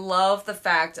I love the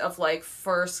fact of, like,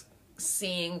 first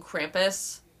seeing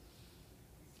Krampus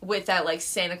with that, like,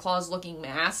 Santa Claus looking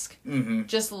mask, mm-hmm.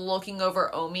 just looking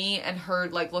over Omi, and her,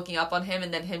 like, looking up on him,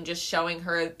 and then him just showing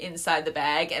her inside the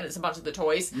bag, and it's a bunch of the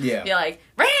toys. Yeah. Be like,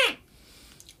 Rah!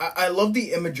 I love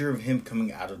the imagery of him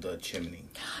coming out of the chimney.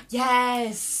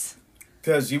 Yes!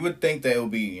 Because you would think that it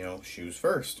would be, shoes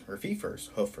first, or feet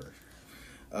first, hoof first.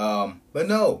 But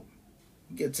no.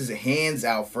 He gets his hands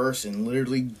out first and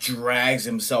literally drags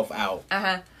himself out.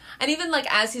 Uh-huh. And even, like,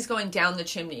 as he's going down the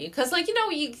chimney. Because, like,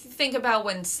 you think about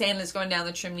when Santa's going down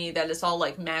the chimney that it's all,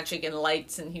 like, magic and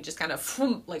lights and he just kind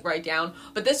of, like, right down.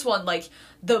 But this one, like,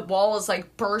 the wall is,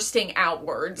 like, bursting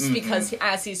outwards mm-hmm. because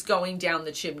as he's going down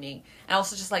the chimney. And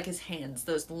also just, like, his hands.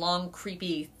 Those long,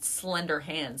 creepy, slender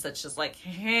hands that's just, like,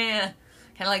 kind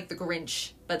of like the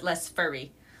Grinch, but less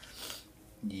furry.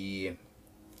 Yeah.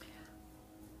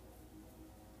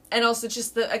 And also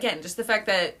just the fact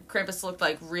that Krampus looked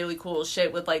like really cool as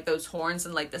shit with like those horns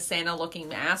and like the Santa looking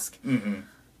mask. Mm-hmm.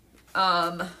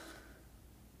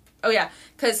 Oh yeah,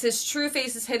 because his true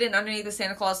face is hidden underneath the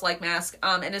Santa Claus like mask,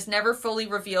 and is never fully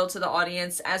revealed to the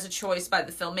audience as a choice by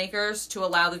the filmmakers to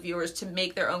allow the viewers to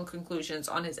make their own conclusions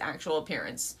on his actual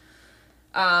appearance.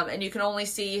 And you can only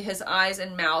see his eyes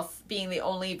and mouth being the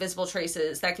only visible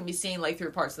traces that can be seen, like,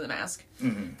 through parts of the mask.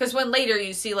 Because mm-hmm. when later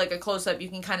you see, like, a close-up, you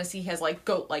can kind of see he has, like,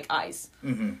 goat-like eyes.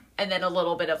 Mm-hmm. And then a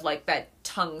little bit of, like, that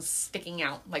tongue sticking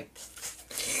out, like...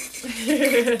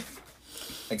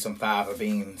 like some fava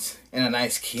beans and a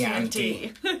nice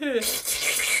Chianti.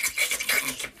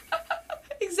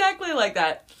 Exactly like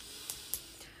that.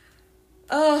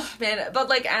 Oh, man. But,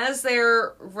 like, as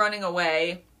they're running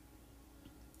away...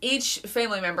 Each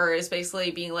family member is basically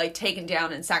being, like, taken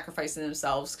down and sacrificing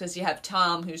themselves. Because you have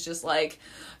Tom, who's just like,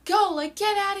 go, like,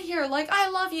 get out of here. Like, I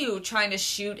love you. Trying to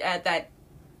shoot at that...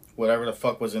 Whatever the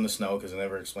fuck was in the snow, because they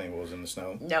never explained what was in the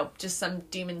snow. Nope, just some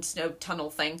demon snow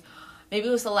tunnel thing. Maybe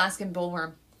it was the Alaskan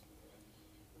bullworm.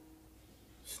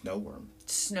 Snowworm.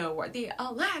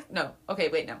 Snowworm. No. Okay,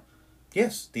 wait, no.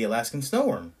 Yes, the Alaskan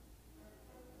snowworm.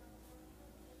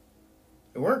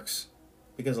 It works.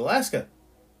 Because Alaska...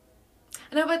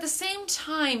 No, but at the same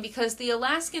time, because the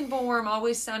Alaskan bullworm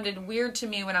always sounded weird to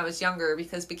me when I was younger,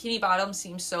 because Bikini Bottom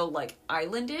seems so, like,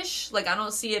 islandish. Like, I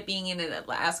don't see it being in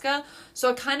Alaska. So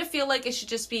I kind of feel like it should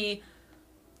just be,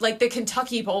 like, the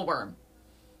Kentucky bullworm.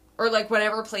 Or, like,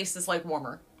 whatever place is, like,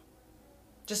 warmer.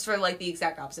 Just for, like, the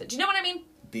exact opposite. Do you know what I mean?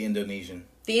 The Indonesian.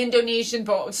 The Indonesian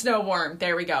snowworm.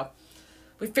 There we go.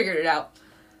 We figured it out.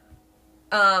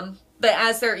 But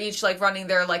as they're each, like, running,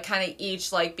 they're, like, kind of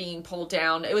each, like, being pulled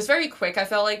down. It was very quick, I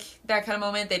felt like, that kind of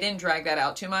moment. They didn't drag that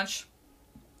out too much.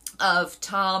 Of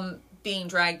Tom being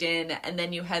dragged in, and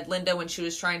then you had Linda when she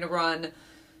was trying to run.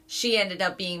 She ended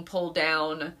up being pulled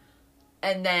down.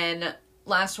 And then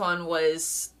last one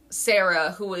was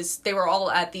Sarah, they were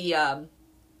all at the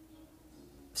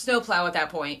snowplow at that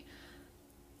point,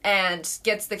 and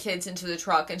gets the kids into the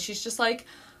truck, and she's just like,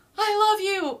 I love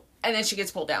you, and then she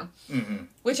gets pulled down. Mm-hmm.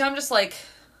 Which I'm just like,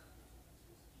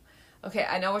 okay,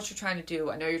 I know what you're trying to do.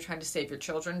 I know you're trying to save your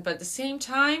children, but at the same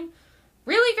time,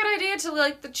 really good idea to,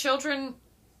 like, the children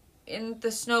in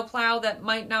the snowplow that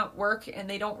might not work, and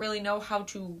they don't really know how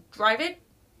to drive it.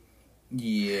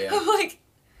 Yeah. I'm like,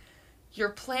 your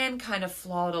plan kind of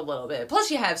flawed a little bit.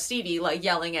 Plus you have Stevie, like,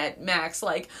 yelling at Max,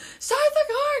 like, start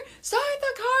the car! Start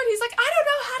the car! And he's like, I don't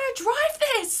know how to drive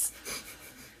this!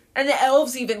 And the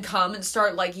elves even come and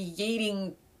start, like,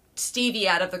 yeeting Stevie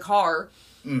out of the car.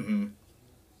 Mm-hmm.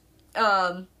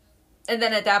 And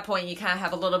then at that point you kind of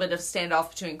have a little bit of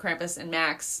standoff between Krampus and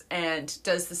Max, and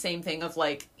does the same thing of,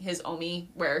 like, his Omi,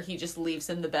 where he just leaves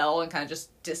him the bell and kind of just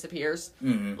disappears.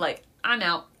 Mm-hmm. Like, I'm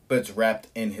out. But it's wrapped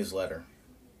in his letter.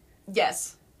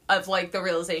 Yes. Of, like, the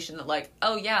realization that, like,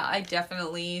 oh, yeah, I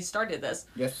definitely started this.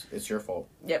 Yes, it's your fault.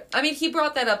 Yep. I mean, he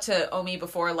brought that up to Omi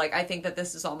before, like, I think that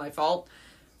this is all my fault.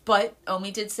 But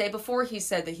Omi did say before, he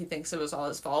said that he thinks it was all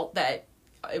his fault, that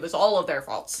it was all of their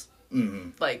faults.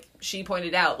 Mm-hmm. Like, she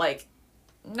pointed out, like,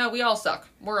 no, we all suck.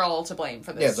 We're all to blame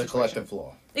for this. Yeah, it's a situation. collective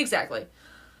flaw. Exactly.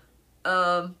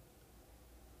 But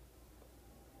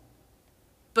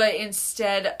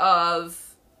instead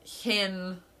of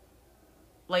him,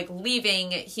 like,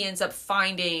 leaving, he ends up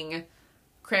finding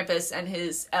Krampus and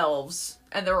his elves,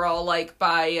 and they're all, like,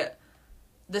 by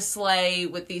the sleigh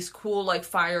with these cool, like,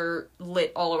 fire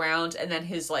lit all around, and then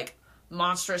his, like,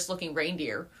 monstrous looking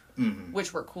reindeer, mm-hmm.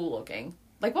 which were cool looking.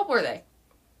 Like, what were they?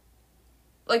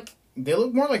 Like, they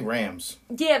look more like rams.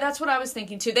 yeah, that's what I was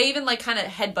thinking too. They even, like, kind of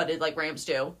headbutted like rams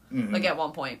do, mm-hmm. like, at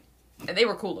one point, and they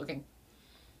were cool looking.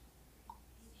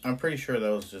 I'm pretty sure that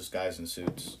was just guys in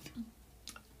suits.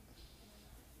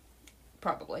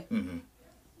 Probably. Mm-hmm.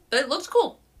 But it looks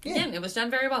cool. Yeah. Again, it was done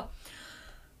very well.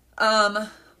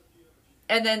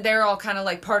 And then they're all kind of,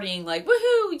 like, partying, like,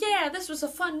 woohoo, yeah, this was a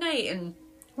fun night, and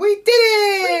we did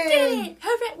it! We did it!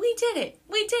 Hooray! We did it!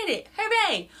 We did it!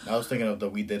 Hooray! I was thinking of the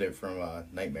We Did It from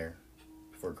Nightmare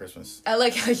Before Christmas. I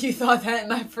like how you thought that, and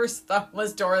my first thought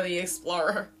was Dora the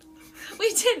Explorer.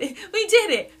 We did it! We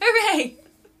did it! Hooray!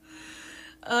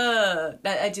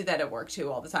 I do that at work, too,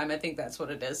 all the time. I think that's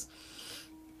what it is.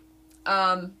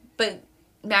 But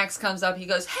Max comes up, he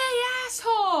goes, hey,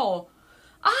 asshole!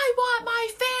 I want my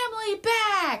family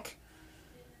back!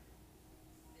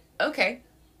 Okay.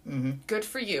 Mm-hmm. Good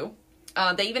for you.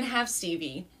 They even have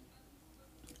Stevie.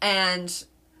 And,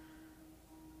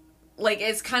 like,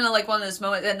 it's kind of like one of those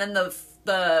moments, and then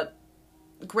the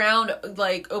ground,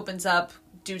 like, opens up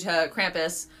due to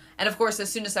Krampus. And, of course,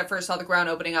 as soon as I first saw the ground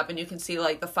opening up and you can see,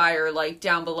 like, the fire, like,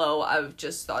 down below, I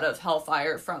just thought of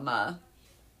Hellfire from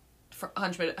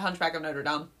Hunchback of Notre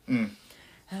Dame. Mm.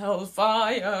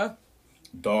 Hellfire.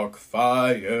 Dark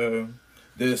fire.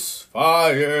 This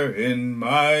fire in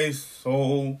my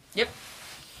soul. Yep.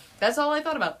 That's all I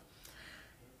thought about.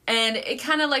 And it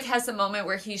kind of, like, has a moment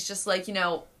where he's just, like, you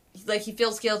know, like, he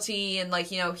feels guilty and, like,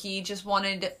 you know, he just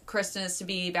wanted Christmas to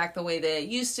be back the way that it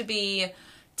used to be.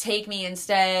 Take me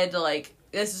instead. Like,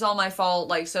 this is all my fault.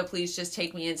 Like, so please just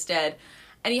take me instead.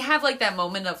 And you have, like, that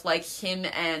moment of, like, him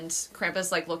and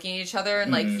Krampus, like, looking at each other.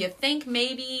 And, like, you think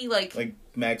maybe, like... Like,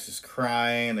 Max is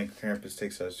crying, and Krampus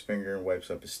takes out his finger and wipes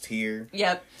up his tear.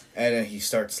 Yep. And then he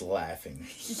starts laughing.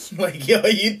 Like, yo,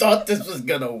 you thought this was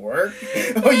gonna work?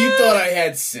 Oh, you thought I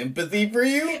had sympathy for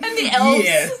you? And the elves...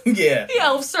 Yeah. The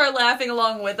elves start laughing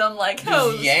along with him, like,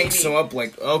 oh, he yanks him up,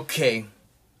 like, okay,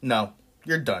 no,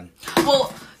 you're done.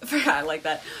 Well... I like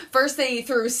that. First they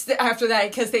threw, after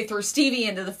that, because they threw Stevie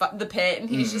into the pit, and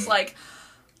he's just like,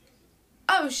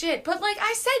 oh shit, but, like,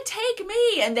 I said take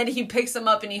me! And then he picks him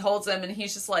up and he holds him, and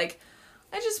he's just like,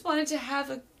 I just wanted to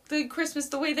have the Christmas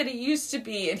the way that it used to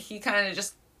be. And he kind of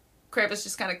just, Krampus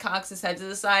just kind of cocks his head to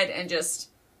the side and just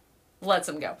lets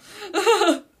him go.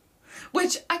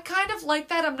 Which, I kind of like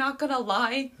that, I'm not gonna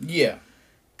lie. Yeah.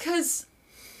 Because...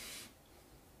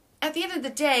 at the end of the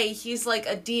day, he's like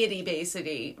a deity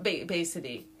basically. Deity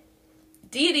basically.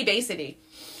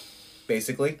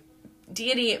 Basically?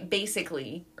 Deity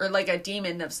basically. Or like a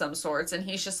demon of some sorts. And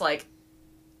he's just like,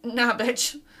 nah,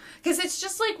 bitch. Because it's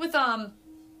just like with,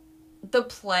 the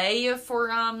play for,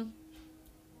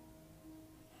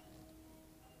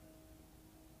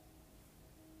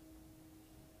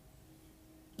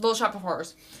 Little Shop of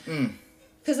Horrors.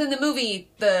 Because in the movie,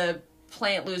 the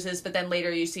plant loses, but then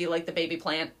later you see, like, the baby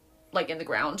plant, like, in the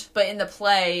ground. But in the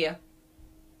play,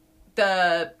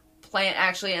 the plant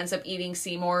actually ends up eating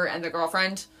Seymour and the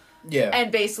girlfriend. Yeah.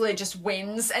 And basically just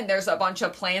wins, and there's a bunch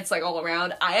of plants, like, all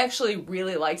around. I actually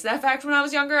really liked that fact when I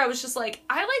was younger. I was just like,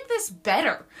 I like this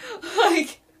better.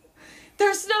 Like,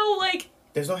 there's no, like...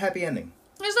 There's no happy ending.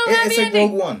 There's no happy ending. It's like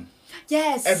Rogue One.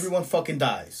 Yes. Everyone fucking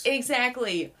dies.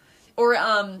 Exactly. Or,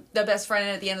 the best friend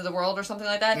at the end of the world or something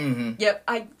like that. Mm-hmm. Yep,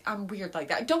 I'm weird like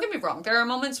that. Don't get me wrong. There are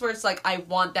moments where it's like, I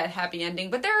want that happy ending.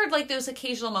 But there are, like, those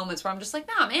occasional moments where I'm just like,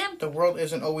 nah, man. The world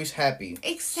isn't always happy.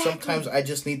 Exactly. Sometimes I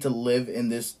just need to live in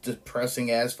this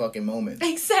depressing-ass fucking moment.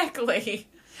 Exactly.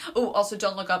 Oh, also,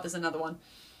 Don't Look Up is another one.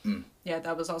 Mm. Yeah,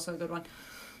 that was also a good one.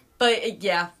 But,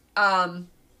 yeah.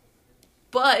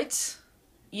 But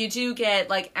you do get,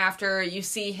 like, after you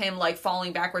see him, like,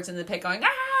 falling backwards in the pit going, ah!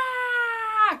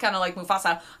 Kind of like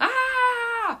Mufasa.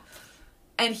 Ah!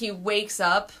 And he wakes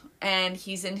up, and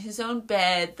he's in his own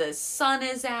bed. The sun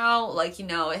is out. Like, you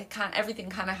know, everything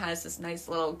kind of has this nice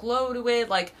little glow to it.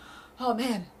 Like, oh,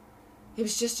 man, it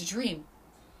was just a dream.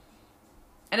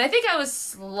 And I think I was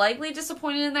slightly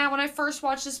disappointed in that when I first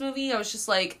watched this movie. I was just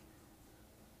like,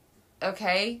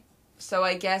 okay, so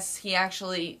I guess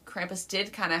Krampus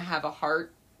did kind of have a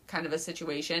heart kind of a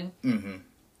situation. Mm-hmm.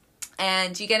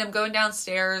 And you get him going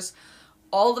downstairs.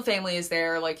 All the family is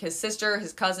there, like his sister,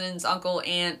 his cousins, uncle,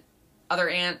 aunt, other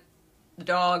aunt, the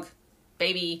dog,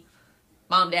 baby,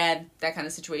 mom, dad, that kind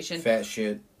of situation. Fat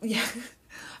shit. Yeah.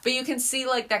 But you can see,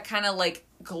 like, that kind of, like,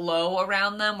 glow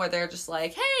around them where they're just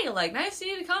like, hey, like, nice of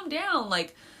you to come down.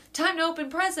 Like, time to open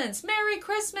presents. Merry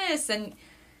Christmas. And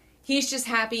he's just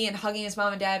happy and hugging his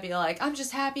mom and dad, be like, I'm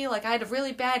just happy. Like, I had a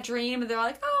really bad dream. And they're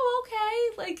like, oh,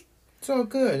 okay. Like, it's all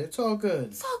good. It's all good.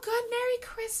 It's all good. Merry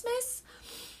Christmas.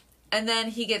 And then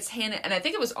he gets handed, and I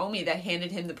think it was Omi that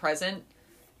handed him the present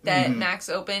that Max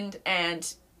opened.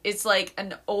 And it's, like,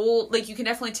 an old, like, you can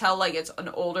definitely tell, like, it's an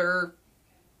older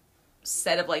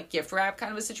set of, like, gift wrap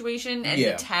kind of a situation, and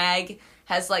the tag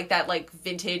has, like, that, like,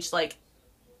 vintage, like,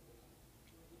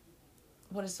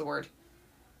 what is the word?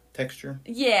 Texture?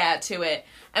 Yeah, to it.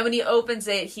 And when he opens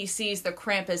it, he sees the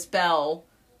Krampus bell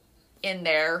in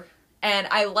there, and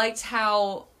I liked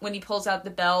how, when he pulls out the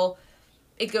bell,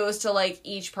 it goes to, like,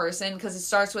 each person, because it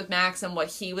starts with Max and what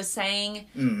he was saying,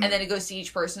 and then it goes to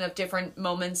each person of different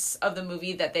moments of the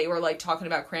movie that they were, like, talking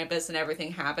about Krampus and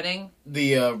everything happening.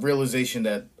 The realization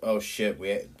that, oh shit,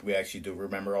 we actually do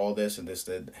remember all this, and this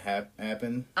did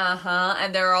happen. Uh-huh,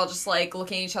 and they're all just, like,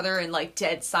 looking at each other in, like,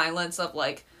 dead silence of,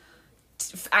 like,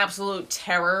 absolute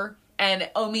terror, and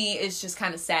Omi is just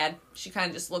kind of sad. She kind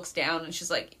of just looks down, and she's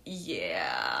like,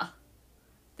 yeah,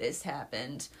 this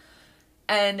happened.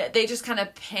 And they just kind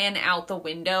of pan out the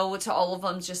window to all of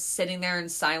them just sitting there in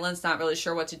silence, not really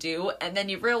sure what to do. And then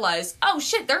you realize, oh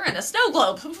shit, they're in a snow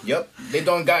globe. Yep, they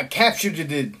done got captured, it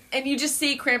did. And you just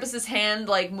see Krampus's hand,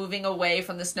 like, moving away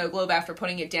from the snow globe after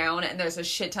putting it down. And there's a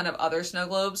shit ton of other snow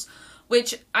globes,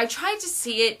 which I tried to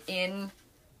see it in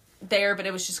there, but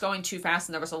it was just going too fast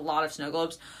and there was a lot of snow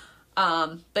globes.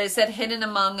 But it said hidden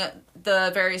among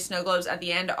the various snow globes at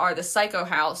the end are the Psycho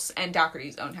house and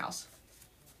Doherty's own house.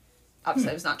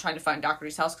 Obviously, I was not trying to find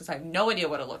Doherty's house because I have no idea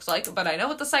what it looks like, but I know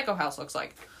what the Psycho house looks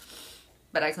like.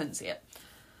 But I couldn't see it.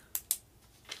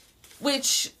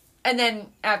 And then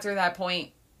after that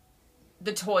point,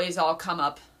 the toys all come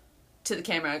up to the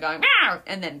camera going, meow,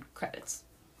 and then credits.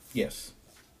 Yes.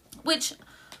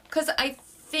 Because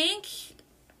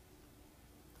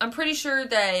I'm pretty sure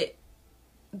that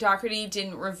Doherty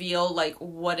didn't reveal, like,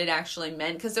 what it actually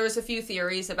meant, because there was a few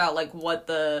theories about, like, what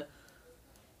the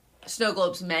snow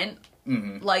globes meant.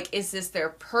 Mm-hmm. Like, is this their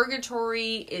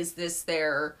purgatory? Is this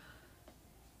their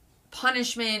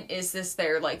punishment? Is this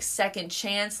their, like, second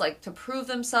chance, like, to prove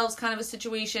themselves kind of a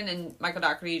situation? And Michael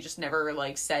Doherty just never,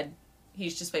 like, said.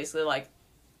 He's just basically like,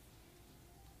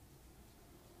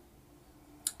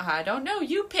 I don't know,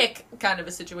 you pick kind of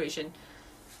a situation.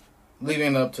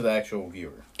 Leaving it up to the actual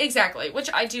viewer. Exactly, which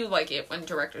I do like it when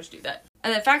directors do that.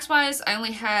 And then facts-wise, I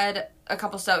only had a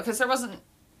couple stuff, because there wasn't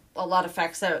a lot of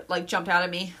facts that, like, jumped out at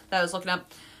me that I was looking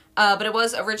up. But it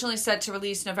was originally set to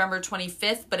release November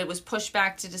 25th, but it was pushed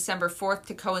back to December 4th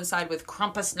to coincide with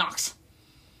Krampus Nacht.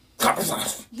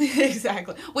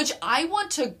 Exactly. Which I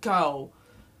want to go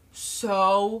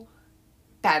so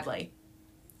badly.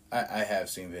 I have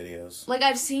seen videos. Like,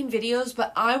 I've seen videos,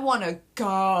 but I want to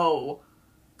go.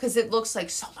 Because it looks like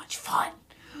so much fun.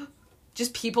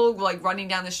 Just people, like, running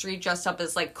down the street dressed up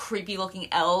as, like, creepy-looking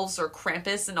elves or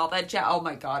Krampus and all that jazz. Oh,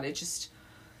 my God. It just...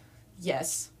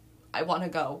 Yes. I want to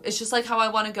go. It's just like how I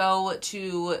want to go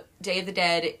to Day of the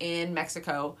Dead in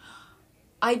Mexico.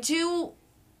 I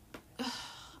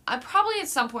probably at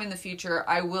some point in the future,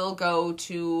 I will go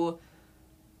to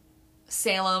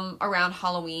Salem around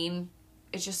Halloween.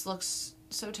 It just looks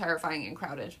so terrifying and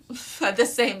crowded at the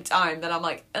same time that I'm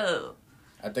like, oh.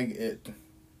 I think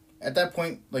at that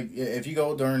point, like, if you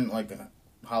go during, like,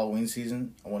 Halloween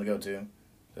season, I want to go too.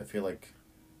 I feel like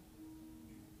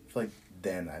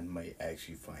then I might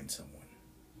actually find someone.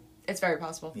 It's very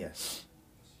possible. Yes.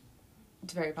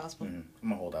 It's very possible. I'm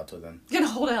gonna hold out till then. You're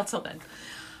gonna hold out till then.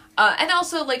 And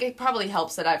also, like, it probably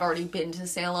helps that I've already been to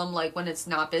Salem, like, when it's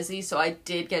not busy, so I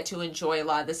did get to enjoy a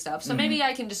lot of this stuff. So maybe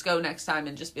I can just go next time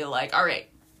and just be like, all right,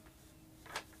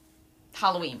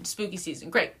 Halloween, spooky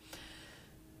season, great.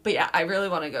 But yeah, I really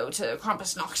want to go to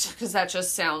Krampusnacht, because that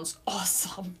just sounds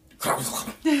awesome.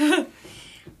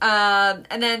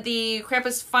 And then the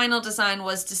Krampus final design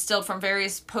was distilled from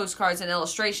various postcards and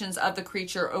illustrations of the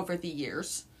creature over the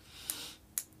years.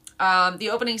 The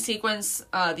opening sequence,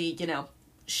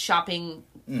 shopping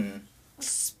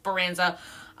speranza,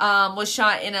 was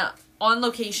shot on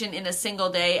location in a single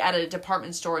day at a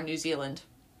department store in New Zealand.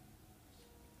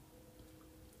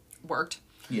 Worked.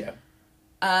 Yeah.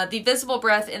 The visible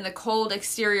breath in the cold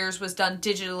exteriors was done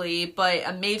digitally, but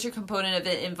a major component of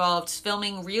it involved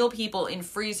filming real people in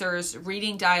freezers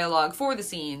reading dialogue for the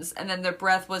scenes, and then the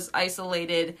breath was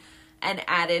isolated and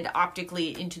added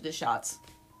optically into the shots.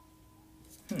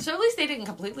 So at least they didn't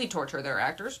completely torture their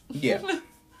actors. Yeah.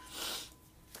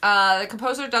 The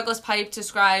composer Douglas Pipe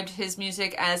described his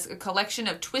music as a collection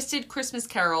of twisted Christmas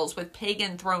carols with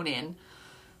pagan thrown in.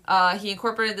 He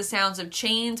incorporated the sounds of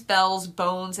chains, bells,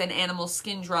 bones, and animal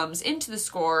skin drums into the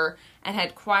score and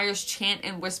had choirs chant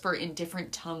and whisper in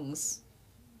different tongues.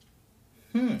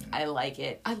 I like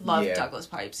it. I love Douglas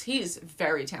Pipes. He's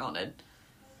very talented.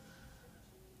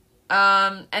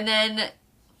 And then,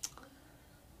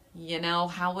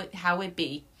 how it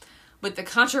be. With the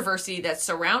controversy that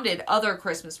surrounded other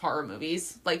Christmas horror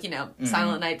movies, like,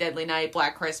 Silent Night, Deadly Night,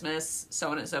 Black Christmas,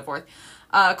 so on and so forth,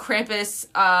 Krampus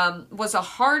was a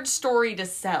hard story to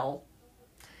sell.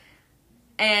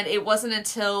 And it wasn't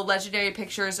until Legendary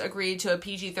Pictures agreed to a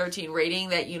PG-13 rating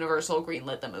that Universal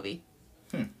greenlit the movie.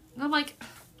 And I'm like,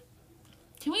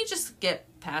 can we just get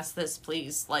past this,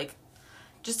 please? Like,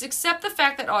 just accept the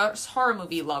fact that us horror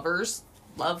movie lovers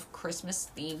love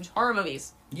Christmas-themed horror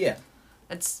movies. Yeah.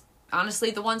 That's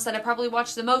honestly the ones that I probably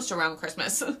watch the most around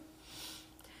Christmas.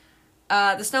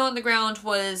 The snow on the ground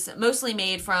was mostly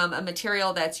made from a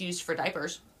material that's used for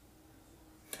diapers.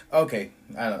 Okay.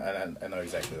 I know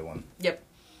exactly the one. Yep.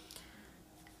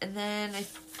 And then I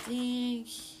think...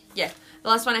 Yeah. The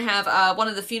last one I have, one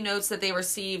of the few notes that they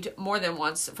received more than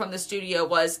once from the studio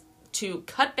was to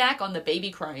cut back on the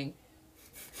baby crying.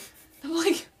 I'm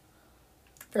like...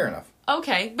 Fair enough.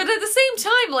 Okay. But at the same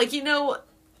time, like,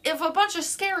 if a bunch of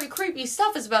scary, creepy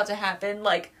stuff is about to happen,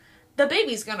 like, the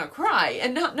baby's gonna cry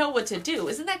and not know what to do.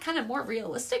 Isn't that kind of more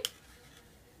realistic?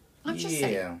 I'm just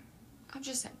saying. I'm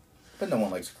just saying. But no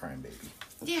one likes a crying baby.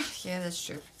 Yeah, that's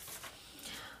true.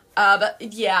 But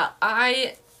yeah,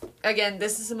 again,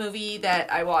 this is a movie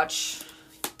that I watch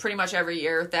pretty much every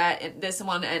year. This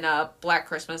one and Black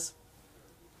Christmas.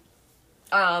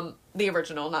 The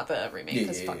original, not the remake,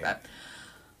 because fuck that.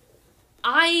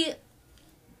 I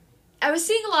was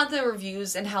seeing a lot of the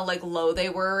reviews and how, like, low they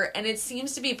were, and it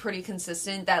seems to be pretty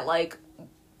consistent that, like,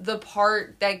 the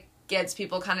part that gets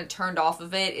people kind of turned off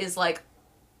of it is, like,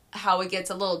 how it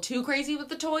gets a little too crazy with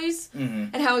the toys,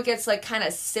 and how it gets, like, kind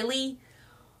of silly.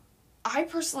 I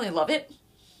personally love it.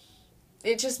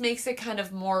 It just makes it kind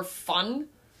of more fun.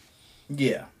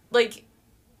 Yeah. Like,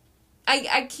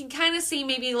 I can kind of see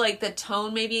maybe, like, the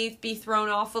tone maybe be thrown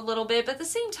off a little bit, but at the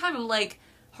same time, I'm like,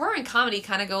 horror and comedy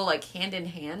kind of go, like, hand in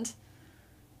hand.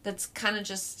 That's kind of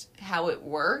just how it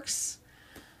works.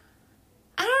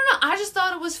 I don't know. I just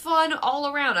thought it was fun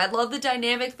all around. I love the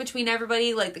dynamic between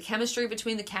everybody. Like, the chemistry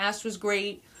between the cast was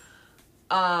great.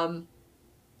 Again,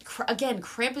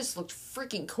 Krampus looked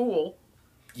freaking cool.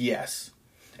 Yes.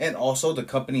 And also, the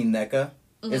company NECA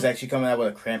is actually coming out with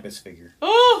a Krampus figure.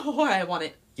 Oh, I want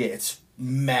it. Yeah, it's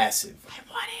massive. I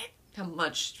want it. How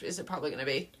much is it probably going to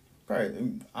be?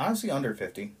 Probably, honestly, under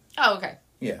 50. Oh, okay.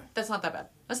 Yeah. That's not that bad.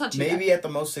 That's not too bad. Maybe at the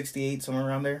most 68, somewhere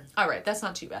around there. Alright, that's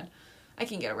not too bad. I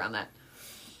can get around that.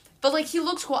 But, like, he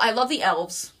looks cool. I love the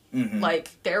elves.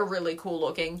 Like, they're really cool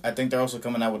looking. I think they're also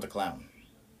coming out with the clown.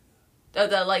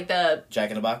 The Jack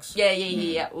in the Box?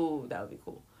 Yeah. Ooh, that would be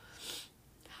cool.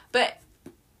 But,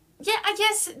 yeah, I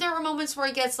guess there are moments where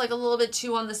it gets, like, a little bit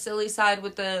too on the silly side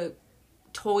with the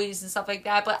toys and stuff like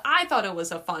that. But I thought it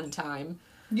was a fun time.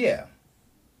 Yeah.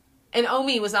 And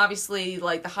Omi was obviously,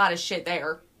 like, the hottest shit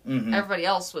there. Everybody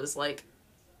else was, like...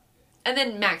 And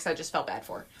then Max, I just felt bad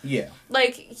for. Yeah.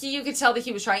 Like, you could tell that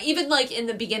he was trying. Even, like, in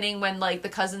the beginning when, like, the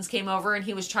cousins came over and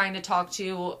he was trying to talk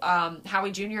to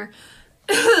Howie Jr.,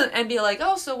 and be like,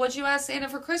 oh, so what'd you ask Santa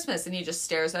for Christmas? And he just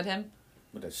stares at him.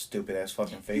 With a stupid ass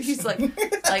fucking face. He's like an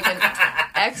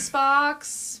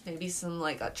Xbox, maybe some,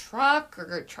 like, a truck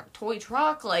or a toy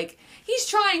truck. Like, he's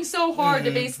trying so hard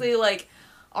to basically, like,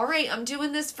 all right, I'm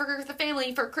doing this for the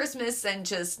family for Christmas, and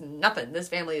just nothing. This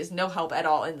family is no help at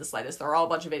all in the slightest. They're all a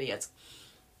bunch of idiots.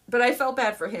 But I felt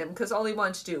bad for him, because all he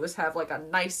wanted to do was have, like, a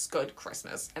nice, good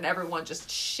Christmas. And everyone just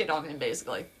shit on him,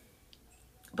 basically.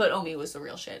 But Omi was the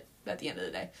real shit at the end of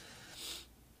the day.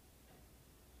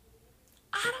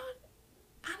 I don't know.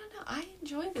 I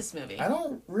enjoyed this movie. I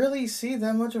don't really see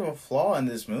that much of a flaw in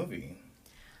this movie.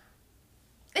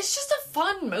 It's just a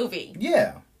fun movie.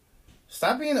 Yeah.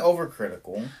 Stop being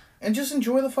overcritical and just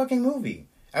enjoy the fucking movie.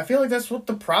 I feel like that's what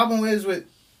the problem is with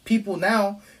people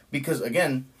now, because,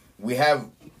 again, we have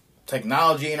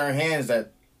technology in our hands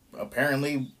that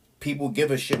apparently people give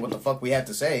a shit what the fuck we have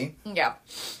to say. Yeah.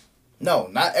 No,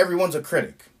 not everyone's a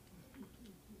critic.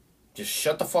 Just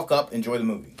shut the fuck up, enjoy the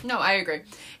movie. No, I agree.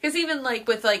 Because even, like,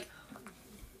 with, like,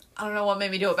 I don't know what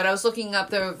made me do it, but I was looking up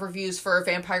the reviews for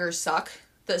Vampires Suck,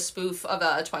 the spoof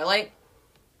of Twilight.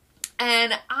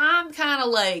 And I'm kind of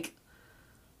like,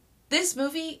 this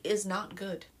movie is not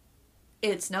good.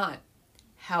 It's not.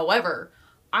 However,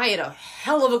 I had a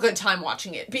hell of a good time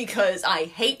watching it, because I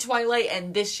hate Twilight,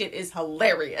 and this shit is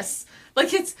hilarious.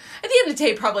 Like, it's, at the end of the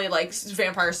day, probably, like,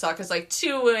 Vampires Suck is, like,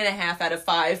 2.5 out of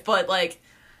 5, but, like,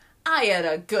 I had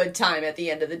a good time at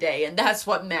the end of the day, and that's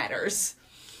what matters.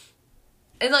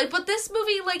 And, like, but this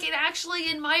movie, like, it actually,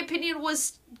 in my opinion,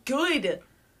 was good.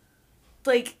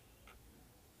 Like,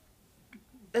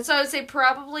 that's why I would say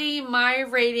probably my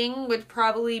rating would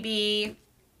probably be,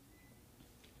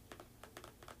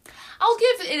 I'll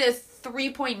give it a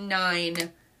 3.9.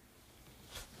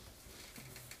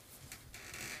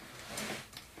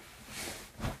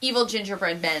 Evil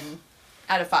gingerbread men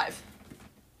out of 5.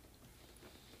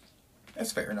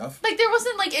 That's fair enough. Like, there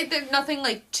wasn't, like, there's nothing,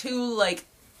 like, too, like,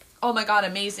 oh my god,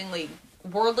 amazingly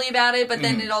worldly about it, but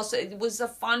then it was a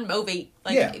fun movie.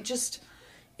 Like,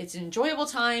 it's an enjoyable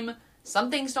time.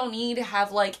 Some things don't need to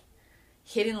have, like,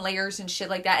 hidden layers and shit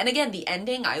like that. And again, the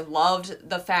ending, I loved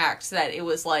the fact that it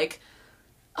was like,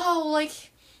 oh,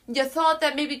 like, you thought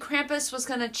that maybe Krampus was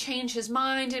gonna change his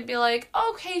mind and be like,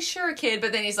 okay, sure, kid,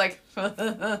 but then he's like,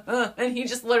 and he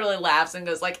just literally laughs and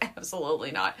goes like, absolutely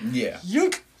not. Yeah.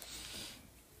 Yuck!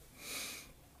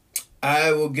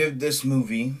 I will give this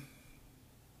movie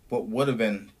what would have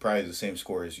been probably the same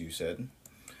score as you said.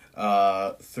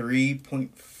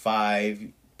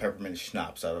 3.5 peppermint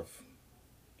schnapps out of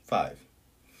 5.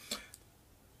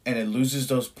 And it loses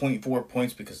those 0.4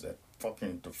 points because the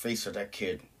face of that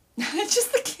kid.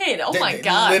 Just the kid. Oh my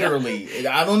god. Literally.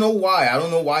 I don't know why. I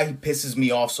don't know why he pisses me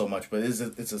off so much, but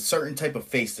it's a certain type of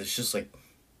face that's just like,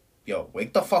 yo,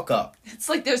 wake the fuck up. It's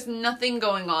like there's nothing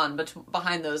going on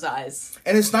behind those eyes.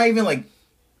 And it's not even like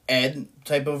Ed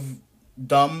type of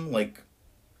dumb, like,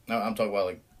 I'm talking about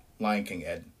like Lion King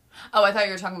Ed. Oh, I thought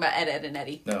you were talking about Ed, Ed, and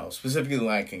Eddie. No, specifically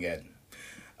Lion King Ed.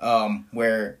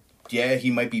 Where, yeah,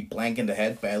 he might be blank in the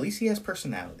head, but at least he has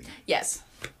personality. Yes.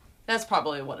 That's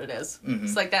probably what it is. Mm-hmm.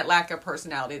 It's like that lack of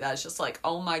personality that's just like,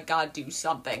 oh my god, do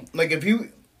something. Like, if he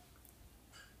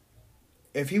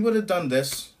would have done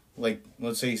this, like,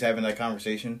 let's say he's having that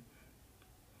conversation,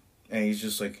 and he's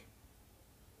just like,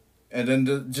 and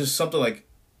then just something like,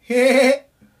 and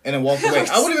then walk away.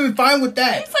 I would have been fine with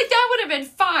that. It's like, that would have been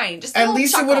fine. Just at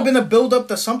least chuckle. It would have been a build up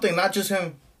to something, not just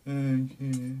him.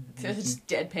 Just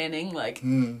deadpanning, like,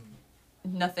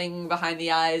 nothing behind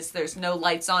the eyes. There's no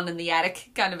lights on in the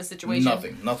attic kind of a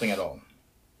situation. Nothing at all.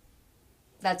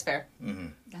 That's fair. Mm-hmm.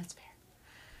 That's fair.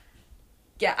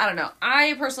 Yeah, I don't know.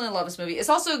 I personally love this movie. It's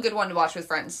also a good one to watch with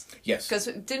friends. Yes. Because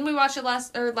didn't we watch it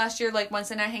last year, like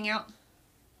Wednesday night hangout?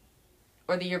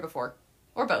 Or the year before?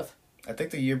 Or both? I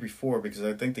think the year before, because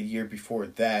I think the year before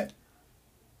that,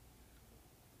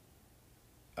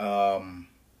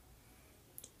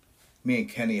 me and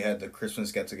Kenny had the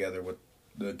Christmas get together with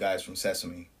the guys from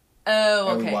Sesame. Oh,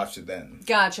 okay. And we watched it then.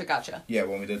 Gotcha. Yeah,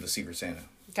 when we did the Secret Santa.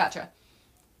 Gotcha.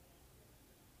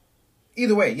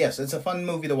 Either way, yes, it's a fun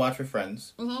movie to watch with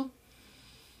friends. Mm-hmm.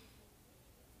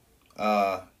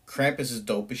 Krampus is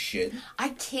dope as shit. I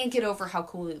can't get over how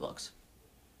cool he looks.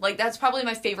 Like, that's probably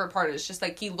my favorite part. It's just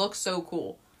like, he looks so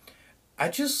cool. I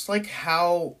just like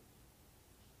how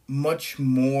much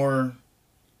more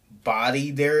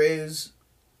body there is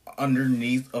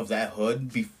underneath of that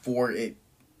hood before it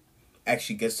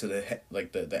actually gets to the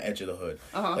the edge of the hood.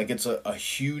 Uh-huh. Like, it's a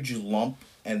huge lump,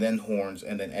 and then horns,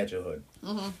 and then edge of hood.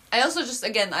 Mm-hmm. I also just,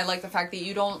 again, I like the fact that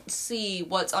you don't see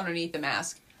what's underneath the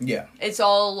mask. Yeah. It's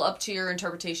all up to your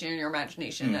interpretation and your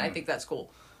imagination, and I think that's cool.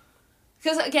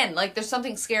 Because, again, like, there's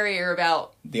something scarier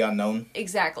about... The unknown.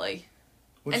 Exactly.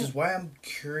 Which is why I'm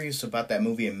curious about that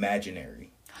movie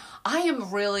Imaginary. I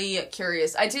am really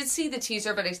curious. I did see the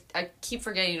teaser, but I keep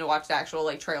forgetting to watch the actual,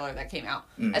 like, trailer that came out.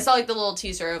 I saw, like, the little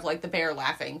teaser of, like, the bear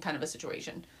laughing kind of a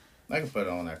situation. I can put it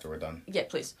on after we're done. Yeah,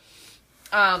 please.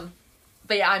 But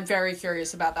yeah, I'm very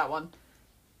curious about that one.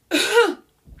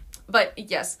 But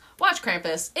yes, watch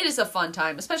Krampus. It is a fun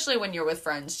time, especially when you're with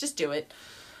friends. Just do it.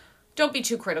 Don't be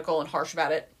too critical and harsh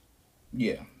about it.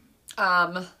 Yeah.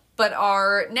 But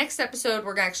our next episode,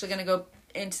 we're actually going to go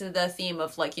into the theme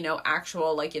of, like, you know,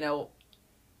 actual, like, you know,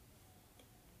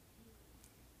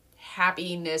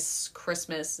 happiness,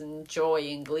 Christmas, and joy,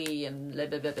 and glee, and blah,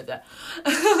 blah, blah, blah,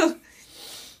 blah.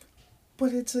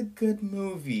 But it's a good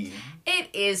movie. It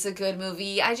is a good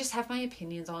movie. I just have my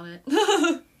opinions on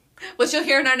it. Which you'll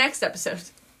hear in our next episode.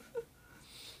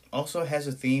 Also has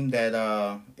a theme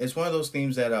that, it's one of those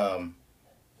themes that,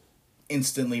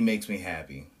 instantly makes me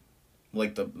happy.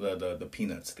 Like the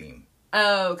Peanuts theme.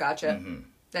 Oh, gotcha. Mm-hmm.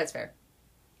 That's fair.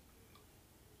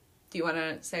 Do you want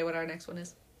to say what our next one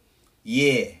is?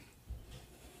 Yeah.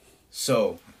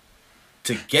 So,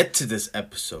 to get to this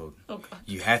episode,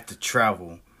 you have to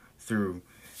travel through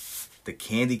the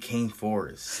candy cane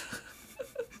forest.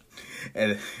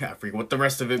 And I forget what the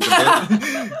rest of it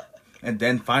was. And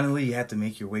then finally you have to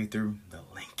make your way through the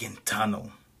Lincoln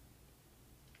Tunnel.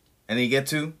 And then you get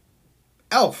to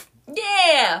Elf.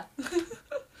 Yeah!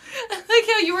 I like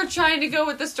how you were trying to go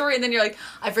with the story and then you're like,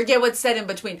 I forget what's said in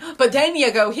between. But then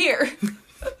you go here.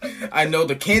 I know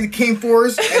the candy cane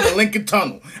forest and the Lincoln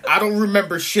Tunnel. I don't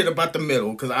remember shit about the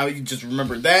middle because I just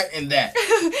remember that and that.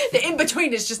 The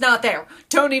in-between is just not there.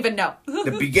 Don't even know.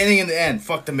 The beginning and the end.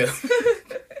 Fuck the middle.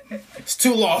 It's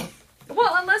too long.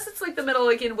 Well, unless it's like the middle,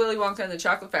 like in Willy Wonka and the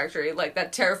Chocolate Factory, like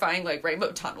that terrifying, like,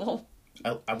 rainbow tunnel.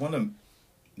 I want to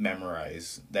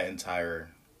memorize that entire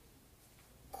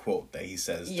quote that he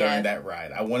says during that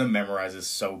ride. I want to memorize it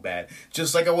so bad.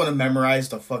 Just like I want to memorize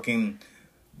the fucking...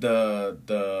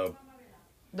 The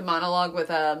monologue with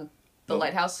the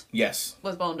lighthouse? Yes.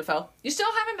 With Willem Dafoe. You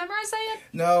still haven't memorized that yet?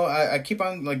 No, I keep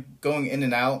on, like, going in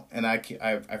and out, and I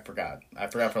forgot. I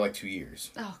forgot for, like, 2 years.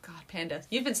 Oh, God, Panda.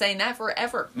 You've been saying that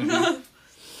forever. Mm-hmm.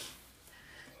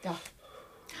 Yeah.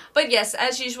 But yes,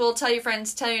 as usual, tell your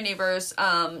friends, tell your neighbors,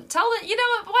 tell that, you know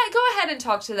what, go ahead and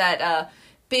talk to that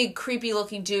big,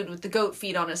 creepy-looking dude with the goat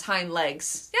feet on his hind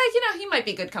legs. Yeah, you know, he might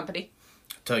be good company.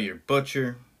 Tell your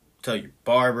butcher, tell your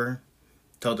barber,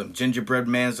 tell them gingerbread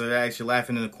mans that are actually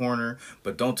laughing in the corner,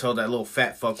 but don't tell that little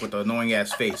fat fuck with the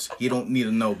annoying-ass face. He don't need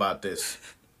to know about this.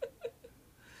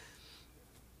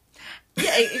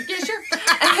 Yeah, sure.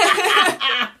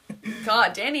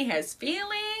 God, Danny has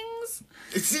feelings.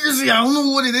 Seriously, I don't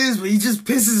know what it is, but he just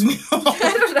pisses me off.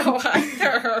 I don't know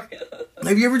either.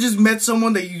 Have you ever just met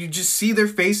someone that you just see their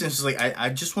face and it's just like, I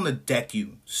just want to deck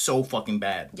you so fucking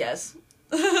bad? Yes.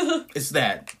 It's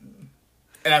that.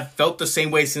 And I've felt the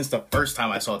same way since the first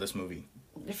time I saw this movie.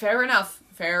 Fair enough.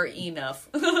 Fair enough.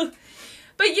 But,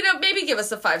 you know, maybe give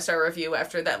us a 5-star review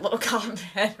after that little comment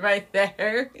right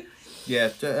there. Yeah,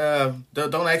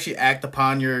 don't actually act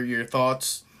upon your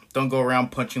thoughts. Don't go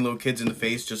around punching little kids in the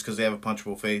face just because they have a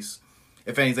punchable face.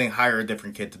 If anything, hire a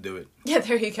different kid to do it. Yeah,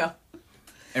 there you go.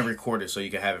 And record it so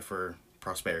you can have it for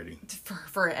prosperity. For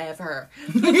forever.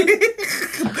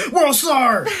 World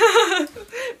star!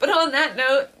 But on that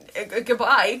note,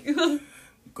 goodbye.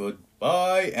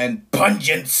 Goodbye and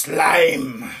pungent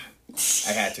slime.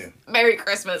 I had to. Merry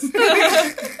Christmas.